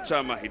Adrian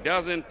Chama. He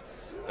doesn't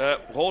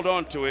hold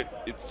on to it.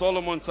 It's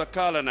Solomon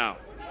Sakala now.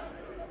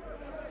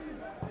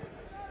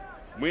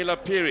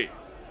 Mwila Piri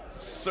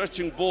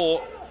searching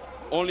ball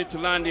only to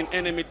land in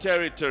enemy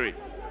territory.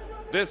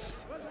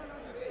 This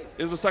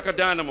is Lusaka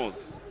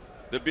Dynamos.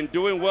 They've been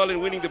doing well in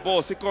winning the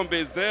ball. Sikombe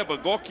is there,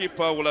 but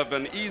goalkeeper will have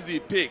an easy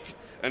pick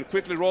and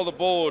quickly roll the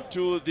ball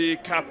to the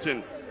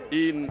captain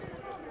in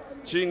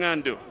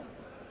Chingandu,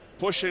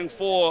 pushing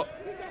for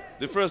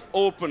the first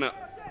opener.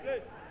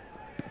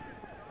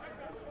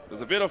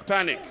 There's a bit of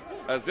panic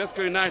as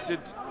Zesco United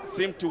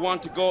seem to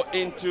want to go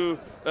into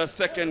a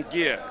second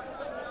gear.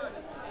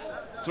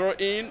 Throw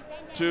in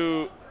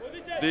to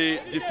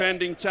the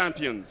defending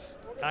champions.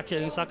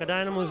 Actually, Lusaka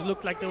Dynamos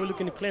looked like they were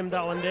looking to claim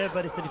that one there,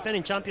 but it's the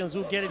defending champions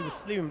who get it with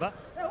Slimba.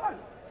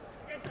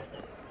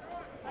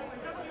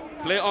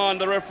 Play on,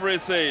 the referee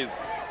says.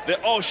 The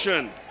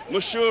Ocean,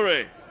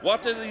 Mushure,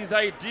 what are his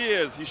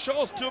ideas? He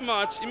shows too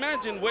much.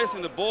 Imagine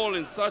wasting the ball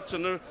in such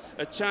a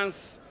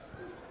chance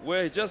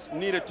where he just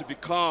needed to be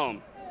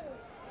calm.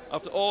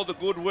 After all the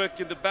good work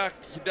in the back,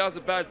 he does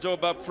a bad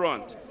job up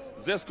front.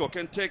 Zesco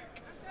can take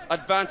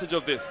advantage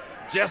of this.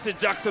 Jesse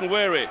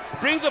Jackson-Were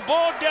brings the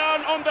ball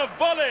down on the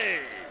volley.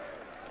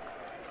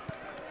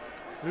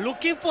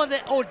 Looking for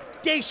the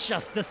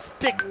audacious, the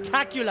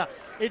spectacular.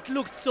 It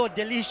looked so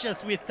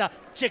delicious with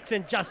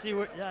Jackson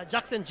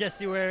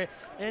Jesse-Were,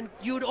 and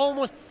you'd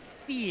almost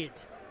see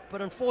it.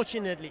 But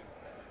unfortunately,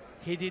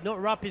 he did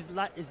not wrap his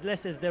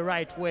laces the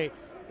right way.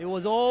 It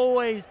was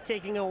always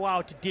taking a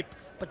while to dip.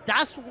 But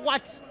that's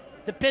what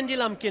the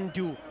pendulum can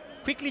do.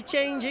 Quickly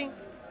changing,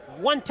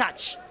 one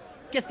touch,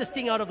 gets the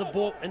sting out of the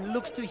ball and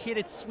looks to hit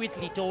it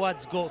sweetly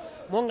towards goal.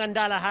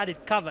 Mongandala had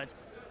it covered,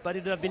 but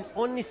it would have been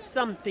only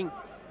something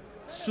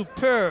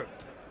superb,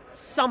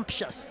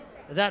 sumptuous,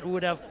 that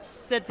would have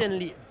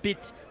certainly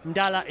beat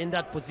Ndala in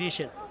that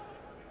position.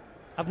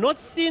 I've not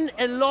seen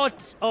a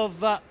lot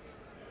of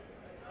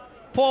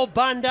Paul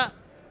Banda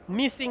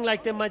missing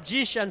like the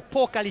magician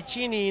Paul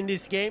Calicini in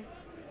this game.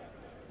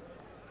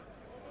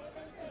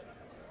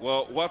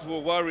 Well, what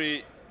will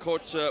worry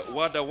Coach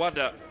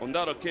Wada on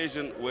that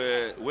occasion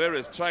where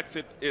he strikes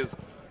it is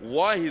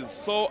why he's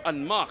so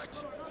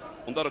unmarked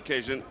on that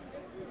occasion.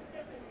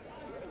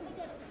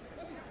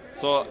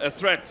 So a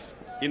threat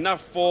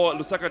enough for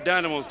Lusaka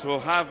Dynamos to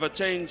have a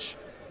change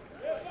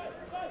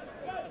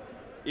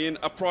in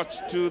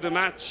approach to the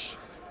match.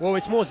 Well,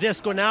 it's more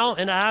Zesco now,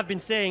 and I have been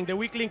saying the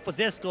weak link for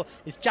Zesco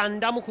is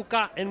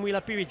Chandamukuka and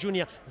Mwilapiri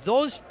Jr.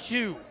 Those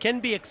two can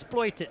be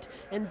exploited,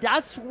 and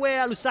that's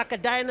where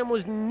Lusaka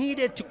Dynamos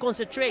needed to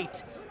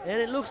concentrate. And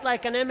it looks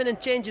like an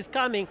imminent change is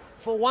coming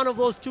for one of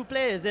those two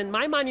players, and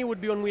my money would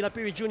be on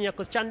Mwilapiri Jr.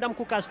 because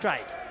Chandamukuka has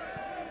tried.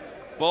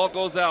 Ball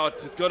goes out.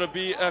 It's going to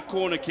be a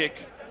corner kick.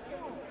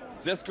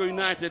 Zesco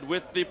United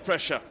with the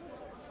pressure.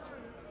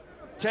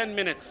 10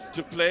 minutes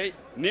to play.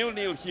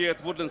 0-0 here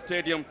at Woodland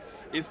Stadium.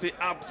 It's the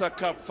Absa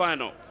Cup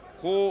final.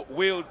 Who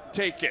will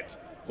take it?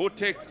 Who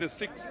takes the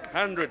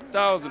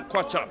 600,000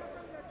 kwacha?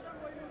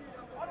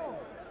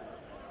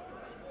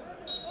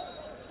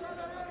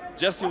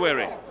 Jesse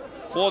Were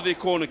for the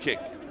corner kick.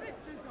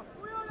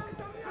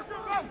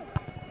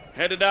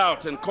 Headed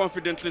out and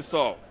confidently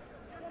so.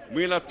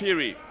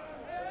 Mwilapiri.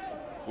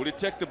 Will he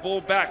take the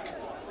ball back?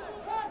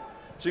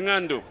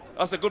 Chingandu.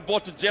 That's a good ball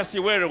to Jesse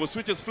Were who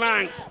switches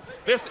flanks.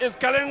 This is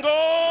Kalengo!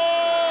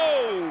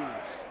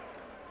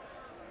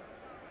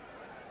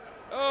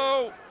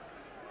 Oh,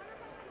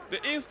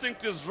 the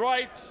instinct is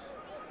right.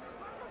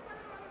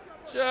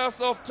 Just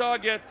off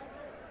target.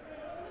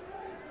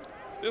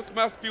 This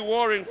must be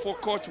worrying for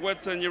Coach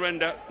Wetson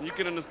Yurenda. You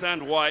can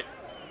understand why.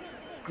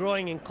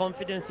 Growing in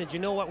confidence, and you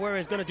know what Were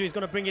is going to do? He's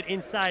going to bring it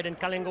inside, and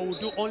Kalengo will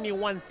do only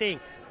one thing.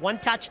 One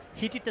touch,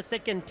 hit it the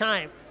second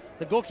time.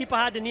 The goalkeeper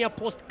had the near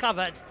post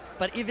covered,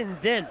 but even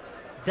then,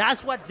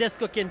 that's what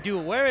Zesco can do.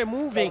 Were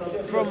moving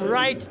from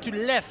right to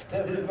left.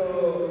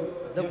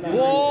 The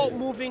ball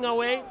moving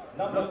away.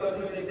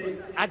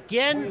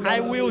 Again, I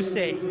will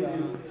say,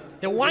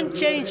 the one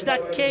change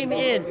that came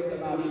in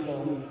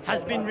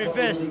has been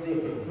reversed.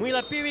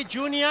 Mwilapiri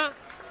Jr.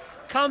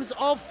 comes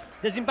off,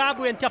 the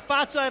Zimbabwean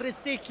Tafatswa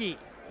Risiki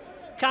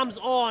comes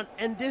on,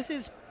 and this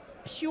is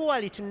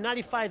purely to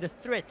nullify the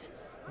threat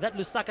that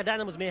Lusaka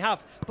Dynamos may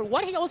have. But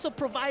what he also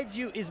provides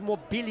you is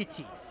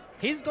mobility.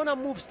 He's going to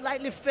move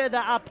slightly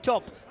further up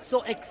top,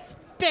 so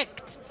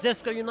expect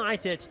Zesco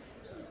United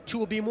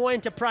to be more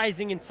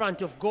enterprising in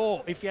front of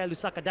goal if you're a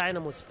Lusaka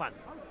Dynamos fan.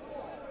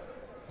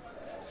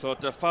 So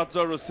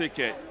Tafatswa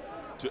Risiki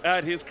to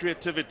add his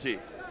creativity.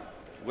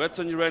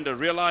 Wetson Yurenda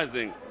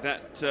realizing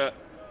that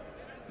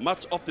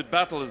much of the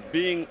battle is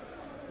being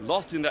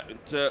lost in that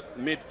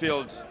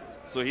midfield,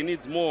 so he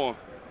needs more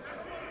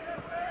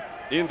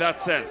in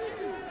that sense.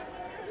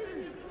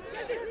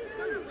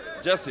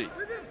 Jesse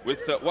with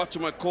what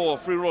you might call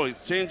free roll.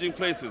 He's changing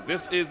places.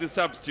 This is the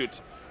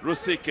substitute,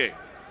 Lusaka.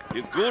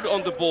 He's good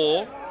on the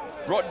ball,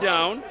 brought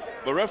down,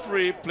 but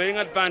referee playing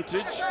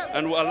advantage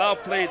and will allow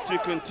play to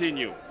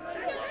continue.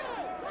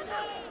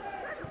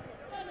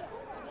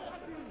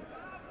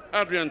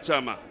 Adrian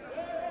Chama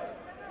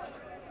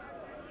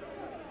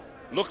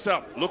looks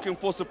up, looking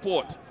for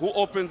support. Who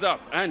opens up?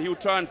 And he'll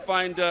try and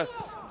find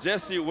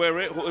Jesse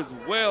Were, who is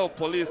well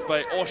policed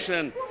by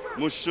Ocean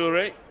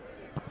Mushure.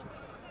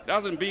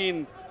 Hasn't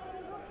been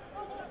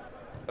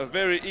a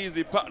very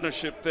easy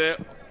partnership there,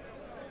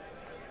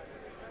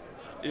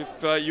 if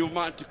you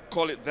might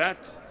call it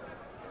that.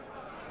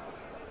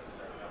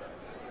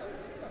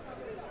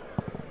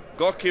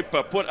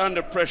 Goalkeeper put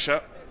under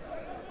pressure.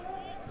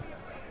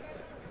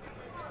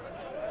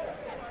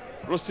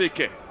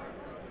 Lusaka.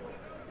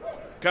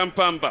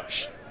 Kampamba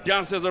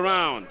dances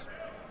around.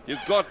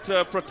 He's got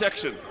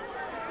protection.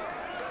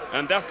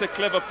 And that's the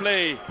clever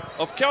play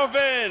of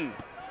Kelvin.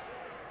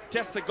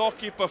 Test the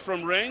goalkeeper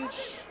from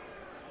range.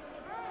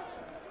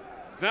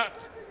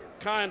 That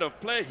kind of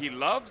play he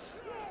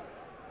loves.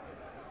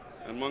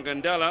 And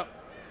Mubanga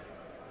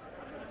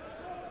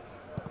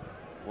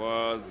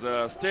was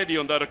steady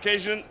on that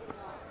occasion.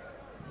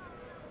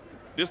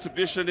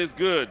 Distribution is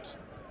good.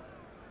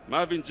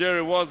 Marvin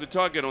Jerry was the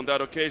target on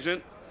that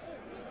occasion.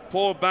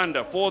 Paul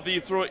Banda for the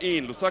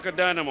throw-in. Lusaka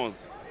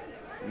Dynamos.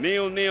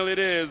 0-0 it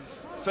is.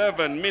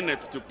 7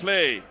 minutes to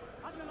play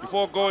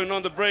before going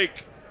on the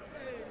break.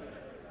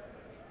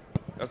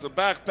 That's a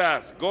back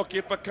pass.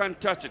 Goalkeeper can't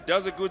touch it.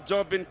 Does a good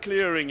job in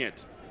clearing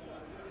it.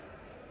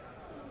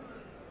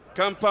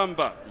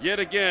 Kampamba, yet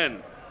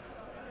again.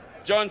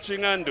 John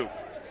Chingandu,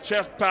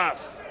 chest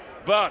pass.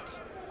 But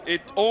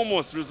it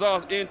almost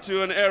results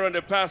into an error on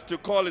the pass to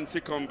Colin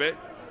Sikombe.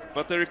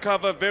 But they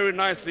recover very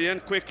nicely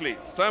and quickly.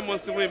 Simon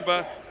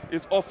Siwimba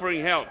is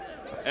offering help.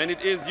 And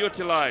it is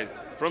utilized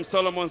from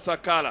Solomon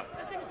Sakala.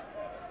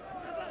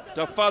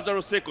 Tafaza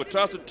Ruseko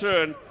tries to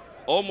turn,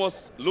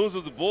 almost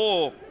loses the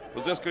ball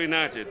with Zesco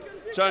United.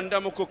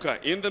 Chanda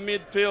Mukuka in the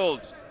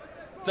midfield.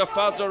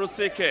 Tafaza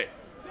Ruseke.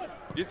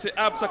 It's the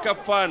Absa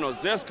Cup final.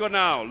 Zesco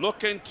now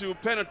looking to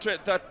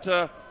penetrate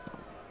that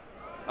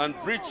and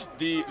breach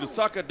the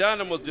Lusaka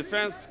Dynamos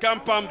defense.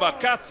 Kampamba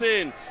cuts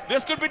in.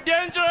 This could be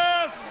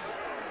dangerous.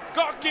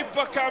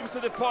 Goalkeeper comes to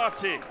the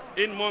party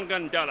in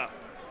Mubanga.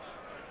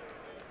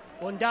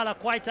 Ondala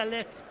quite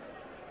alert.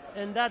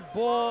 And that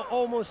ball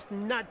almost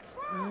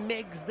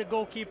nutmegs the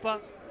goalkeeper.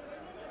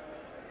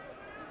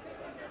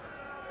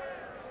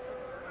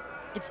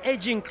 It's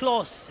edging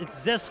close.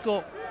 It's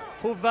Zesco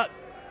who've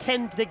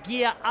turned the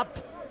gear up.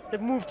 They've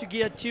moved to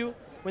gear 2.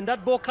 When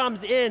that ball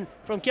comes in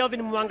from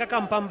Kelvin Mubanga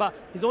Kampamba,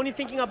 he's only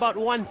thinking about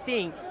one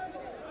thing,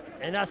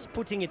 and that's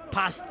putting it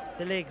past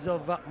the legs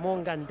of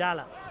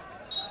Mubanga.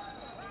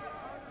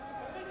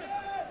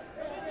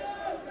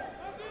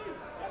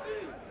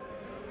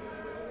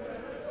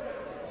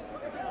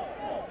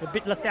 A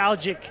bit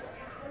lethargic,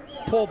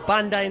 poor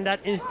Banda in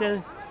that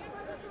instance.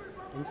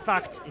 In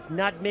fact, it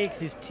nutmegs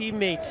his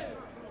teammate,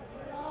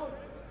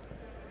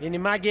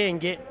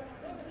 Magenge.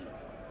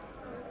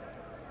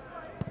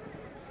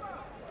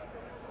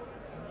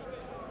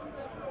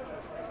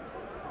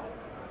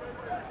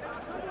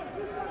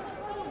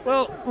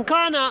 Well,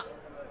 Nkana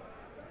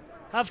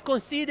have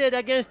conceded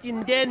against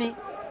Indeni.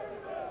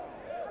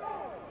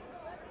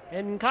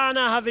 And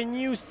Nkana have a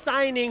new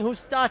signing who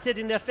started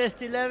in the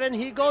first 11.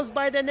 He goes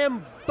by the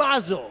name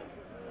Bazo.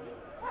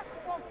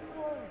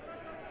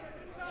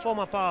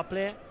 Former power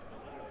player.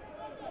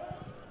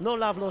 No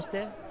love lost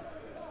there.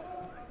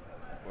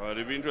 Well,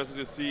 it'll be interesting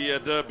to see a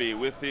derby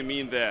with him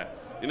in there.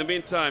 In the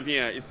meantime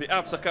here, it's the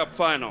Absa Cup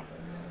final.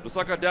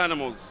 Lusaka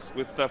Dynamos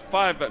with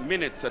 5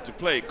 minutes to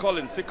play.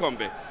 Colin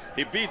Sikombe.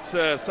 He beats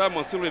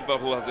Simon Silva,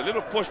 who has a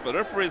little push, but the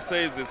referee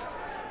says there's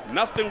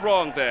nothing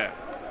wrong there.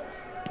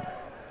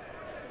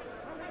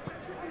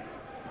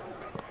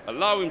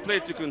 Allowing play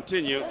to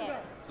continue.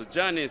 So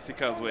Johnny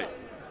Sikazwe.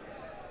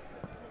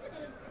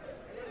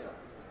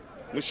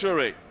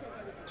 Mushure.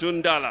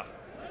 Tundala,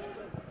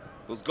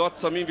 who's got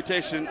some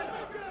invitation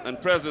and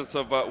presence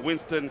of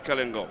Winston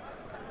Kalengo.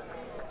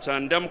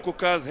 Chandam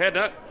Kuka's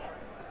header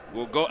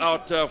will go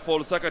out for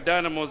Lusaka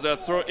Dynamos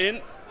throw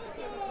in.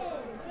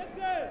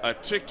 A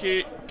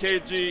tricky,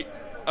 cagey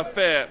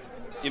affair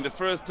in the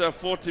first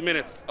 40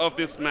 minutes of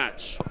this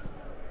match.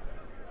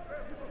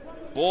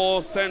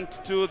 Ball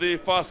sent to the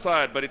far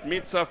side, but it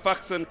meets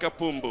Faxon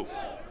Kapumbu.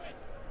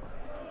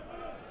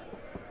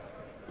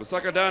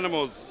 Lusaka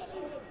Dynamos,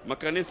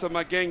 Makanisa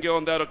Magenge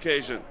on that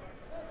occasion.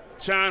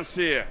 Chance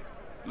here,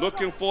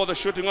 looking for the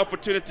shooting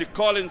opportunity.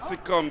 Colin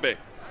Sikombe,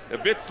 a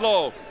bit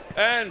slow,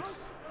 and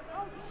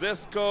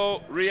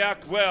Zesco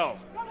react well.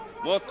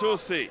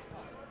 Motusi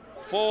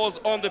falls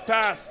on the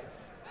pass.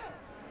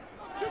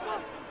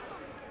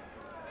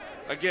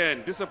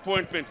 Again,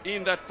 disappointment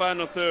in that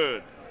final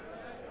third.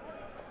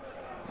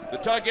 The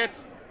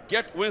target,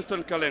 get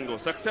Winston Kalengo,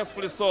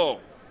 successfully so.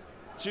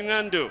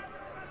 Chingandu.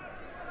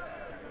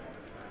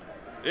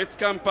 It's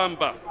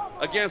Kampamba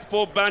against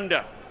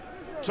Mubanga,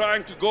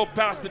 trying to go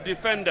past the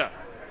defender.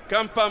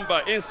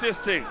 Kampamba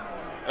insisting.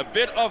 A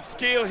bit of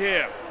skill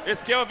here.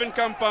 It's Kelvin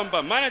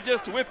Kampamba. Manages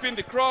to whip in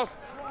the cross,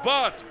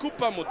 but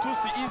Kupa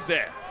Mutusi is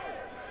there.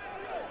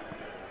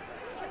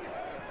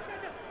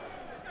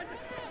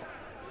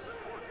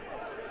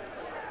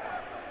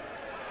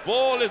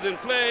 Ball is in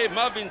play.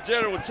 Marvin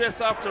Jerry will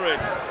chase after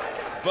it.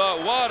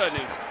 But what an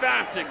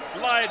emphatic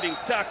sliding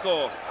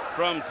tackle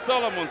from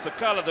Solomon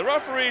Sakala. The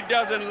referee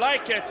doesn't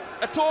like it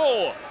at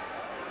all.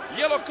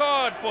 Yellow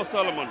card for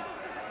Solomon.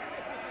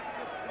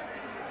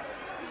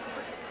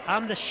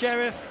 I'm the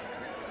sheriff.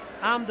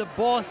 I'm the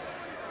boss.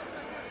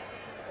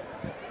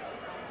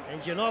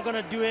 And you're not going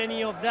to do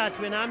any of that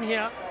when I'm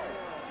here.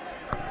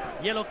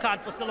 Yellow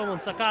card for Solomon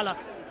Sakala.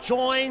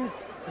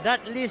 Joins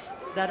that list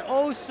that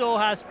also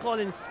has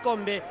Colin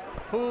Skombe,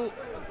 who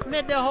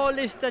made the whole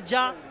list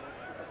ajar.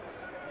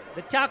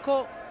 The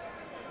tackle.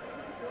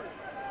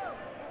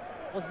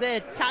 Was there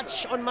a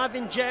touch on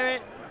Marvin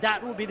Jerry?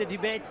 That will be the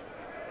debate.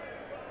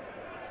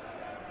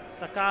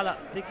 Sakala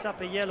picks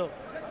up a yellow.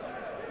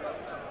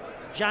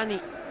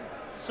 Johnny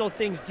saw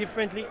things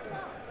differently.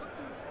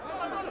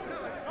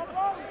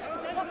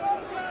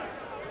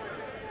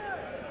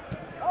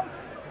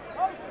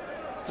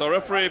 So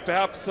referee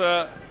perhaps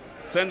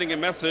sending a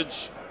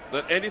message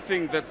that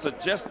anything that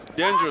suggests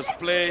dangerous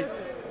play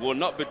will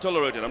not be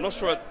tolerated. I'm not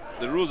sure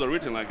the rules are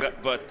written like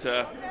that, but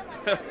the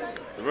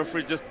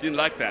referee just didn't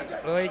like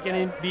that. Well, it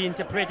can be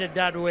interpreted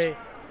that way.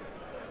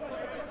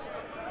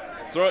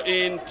 Throw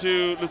in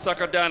to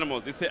Lusaka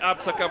Dynamos. It's the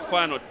ABSA Cup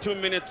final. 2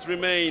 minutes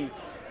remain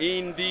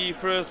in the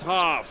first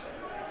half.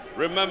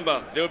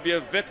 Remember, there will be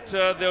a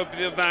victor, there will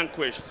be a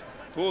vanquished.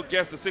 Who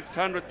gets the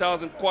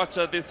 600,000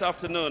 kwacha this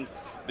afternoon,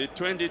 the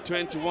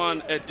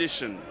 2021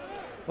 edition?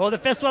 Well, the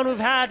first one we've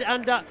had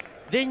under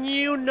the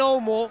new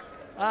normal,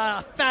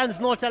 fans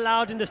not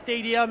allowed in the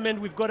stadium, and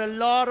we've got a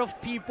lot of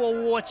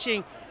people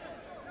watching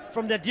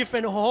from their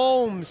different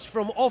homes,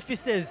 from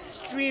offices,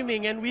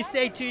 streaming, and we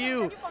say to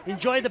you,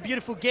 enjoy the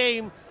beautiful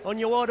game on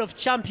your World of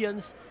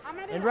Champions.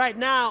 And right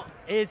now,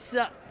 it's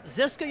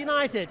Zesco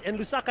United and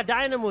Lusaka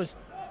Dynamos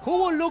who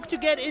will look to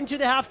get into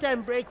the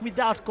halftime break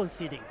without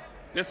conceding.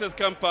 This is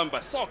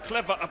Kampamba. So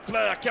clever a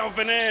player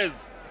Kelvin is.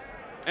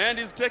 And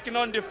he's taking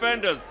on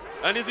defenders,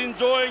 and he's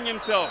enjoying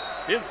himself.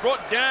 He's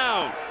brought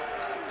down.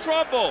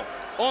 Trouble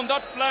on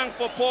that flank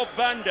for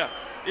Mubanga.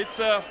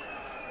 It's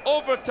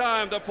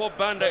overtime that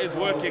Mubanga is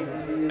working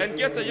and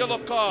gets a yellow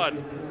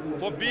card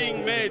for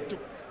being made to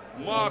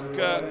mark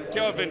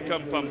Kelvin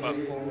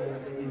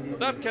Kampamba.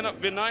 That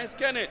cannot be nice,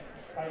 can it?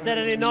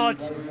 Certainly not.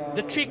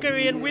 The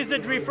trickery and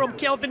wizardry from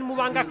Kelvin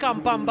Mubanga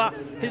Kampamba.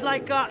 He's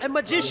like a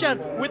magician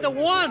with a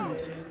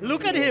wand.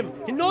 Look at him.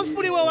 He knows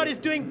fully well what he's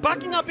doing.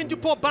 Backing up into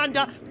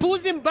Mubanga,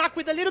 pulls him back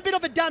with a little bit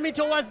of a dummy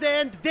towards the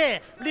end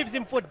there. Leaves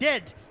him for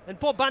dead. And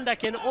Mubanga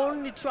can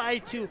only try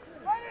to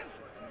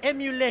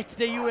emulate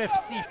the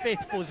UFC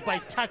faithfuls by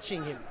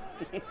touching him.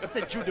 That's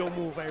a judo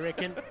move, I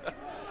reckon.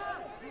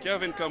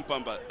 Kelvin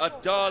Kampamba, a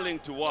darling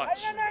to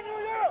watch.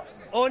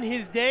 On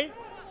his day,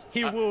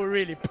 he will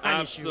really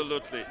punish you.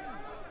 Absolutely.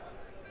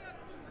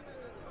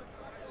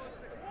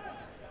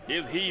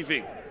 He's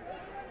heaving.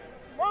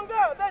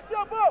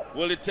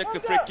 Will he take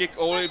the free kick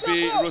or will it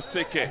be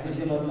Lusaka?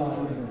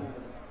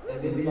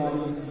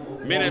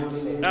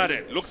 Minutes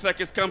added. Looks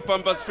like it's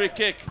Kampamba's free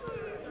kick.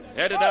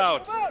 Headed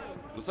out.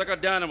 Lusaka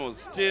Dynamos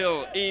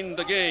still in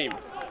the game.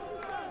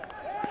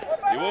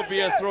 It will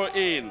be a throw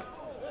in.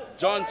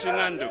 John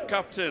Chingandu,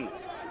 captain,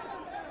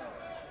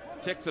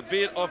 takes a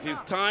bit of his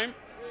time.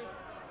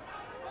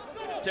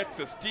 Takes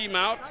the steam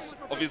out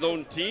of his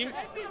own team.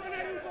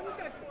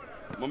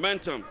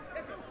 Momentum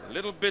a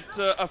little bit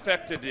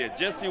affected here.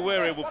 Jesse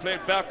Were will play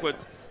it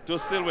backwards to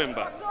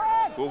Silwemba,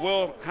 who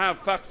will have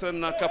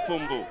Faxon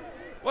Kapumbu.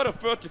 What a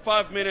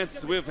 35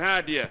 minutes we've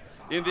had here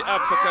in the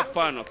ABSA Cup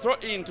final. Throw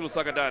in to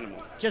Lusaka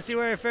Dynamos. Jesse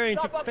Were referring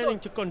to failing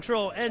to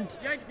control, and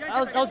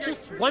I was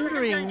just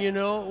wondering, you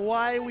know,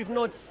 why we've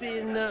not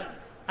seen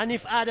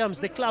Anif Adams,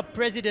 the club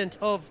president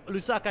of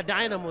Lusaka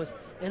Dynamos,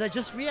 and I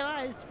just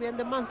realized we're in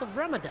the month of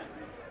Ramadan.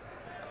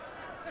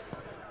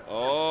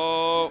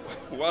 Oh,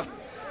 well,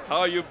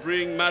 how you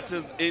bring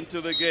matters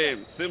into the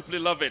game. Simply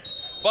love it.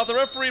 But the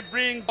referee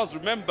brings us,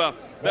 remember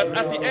that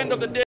at the end of the day,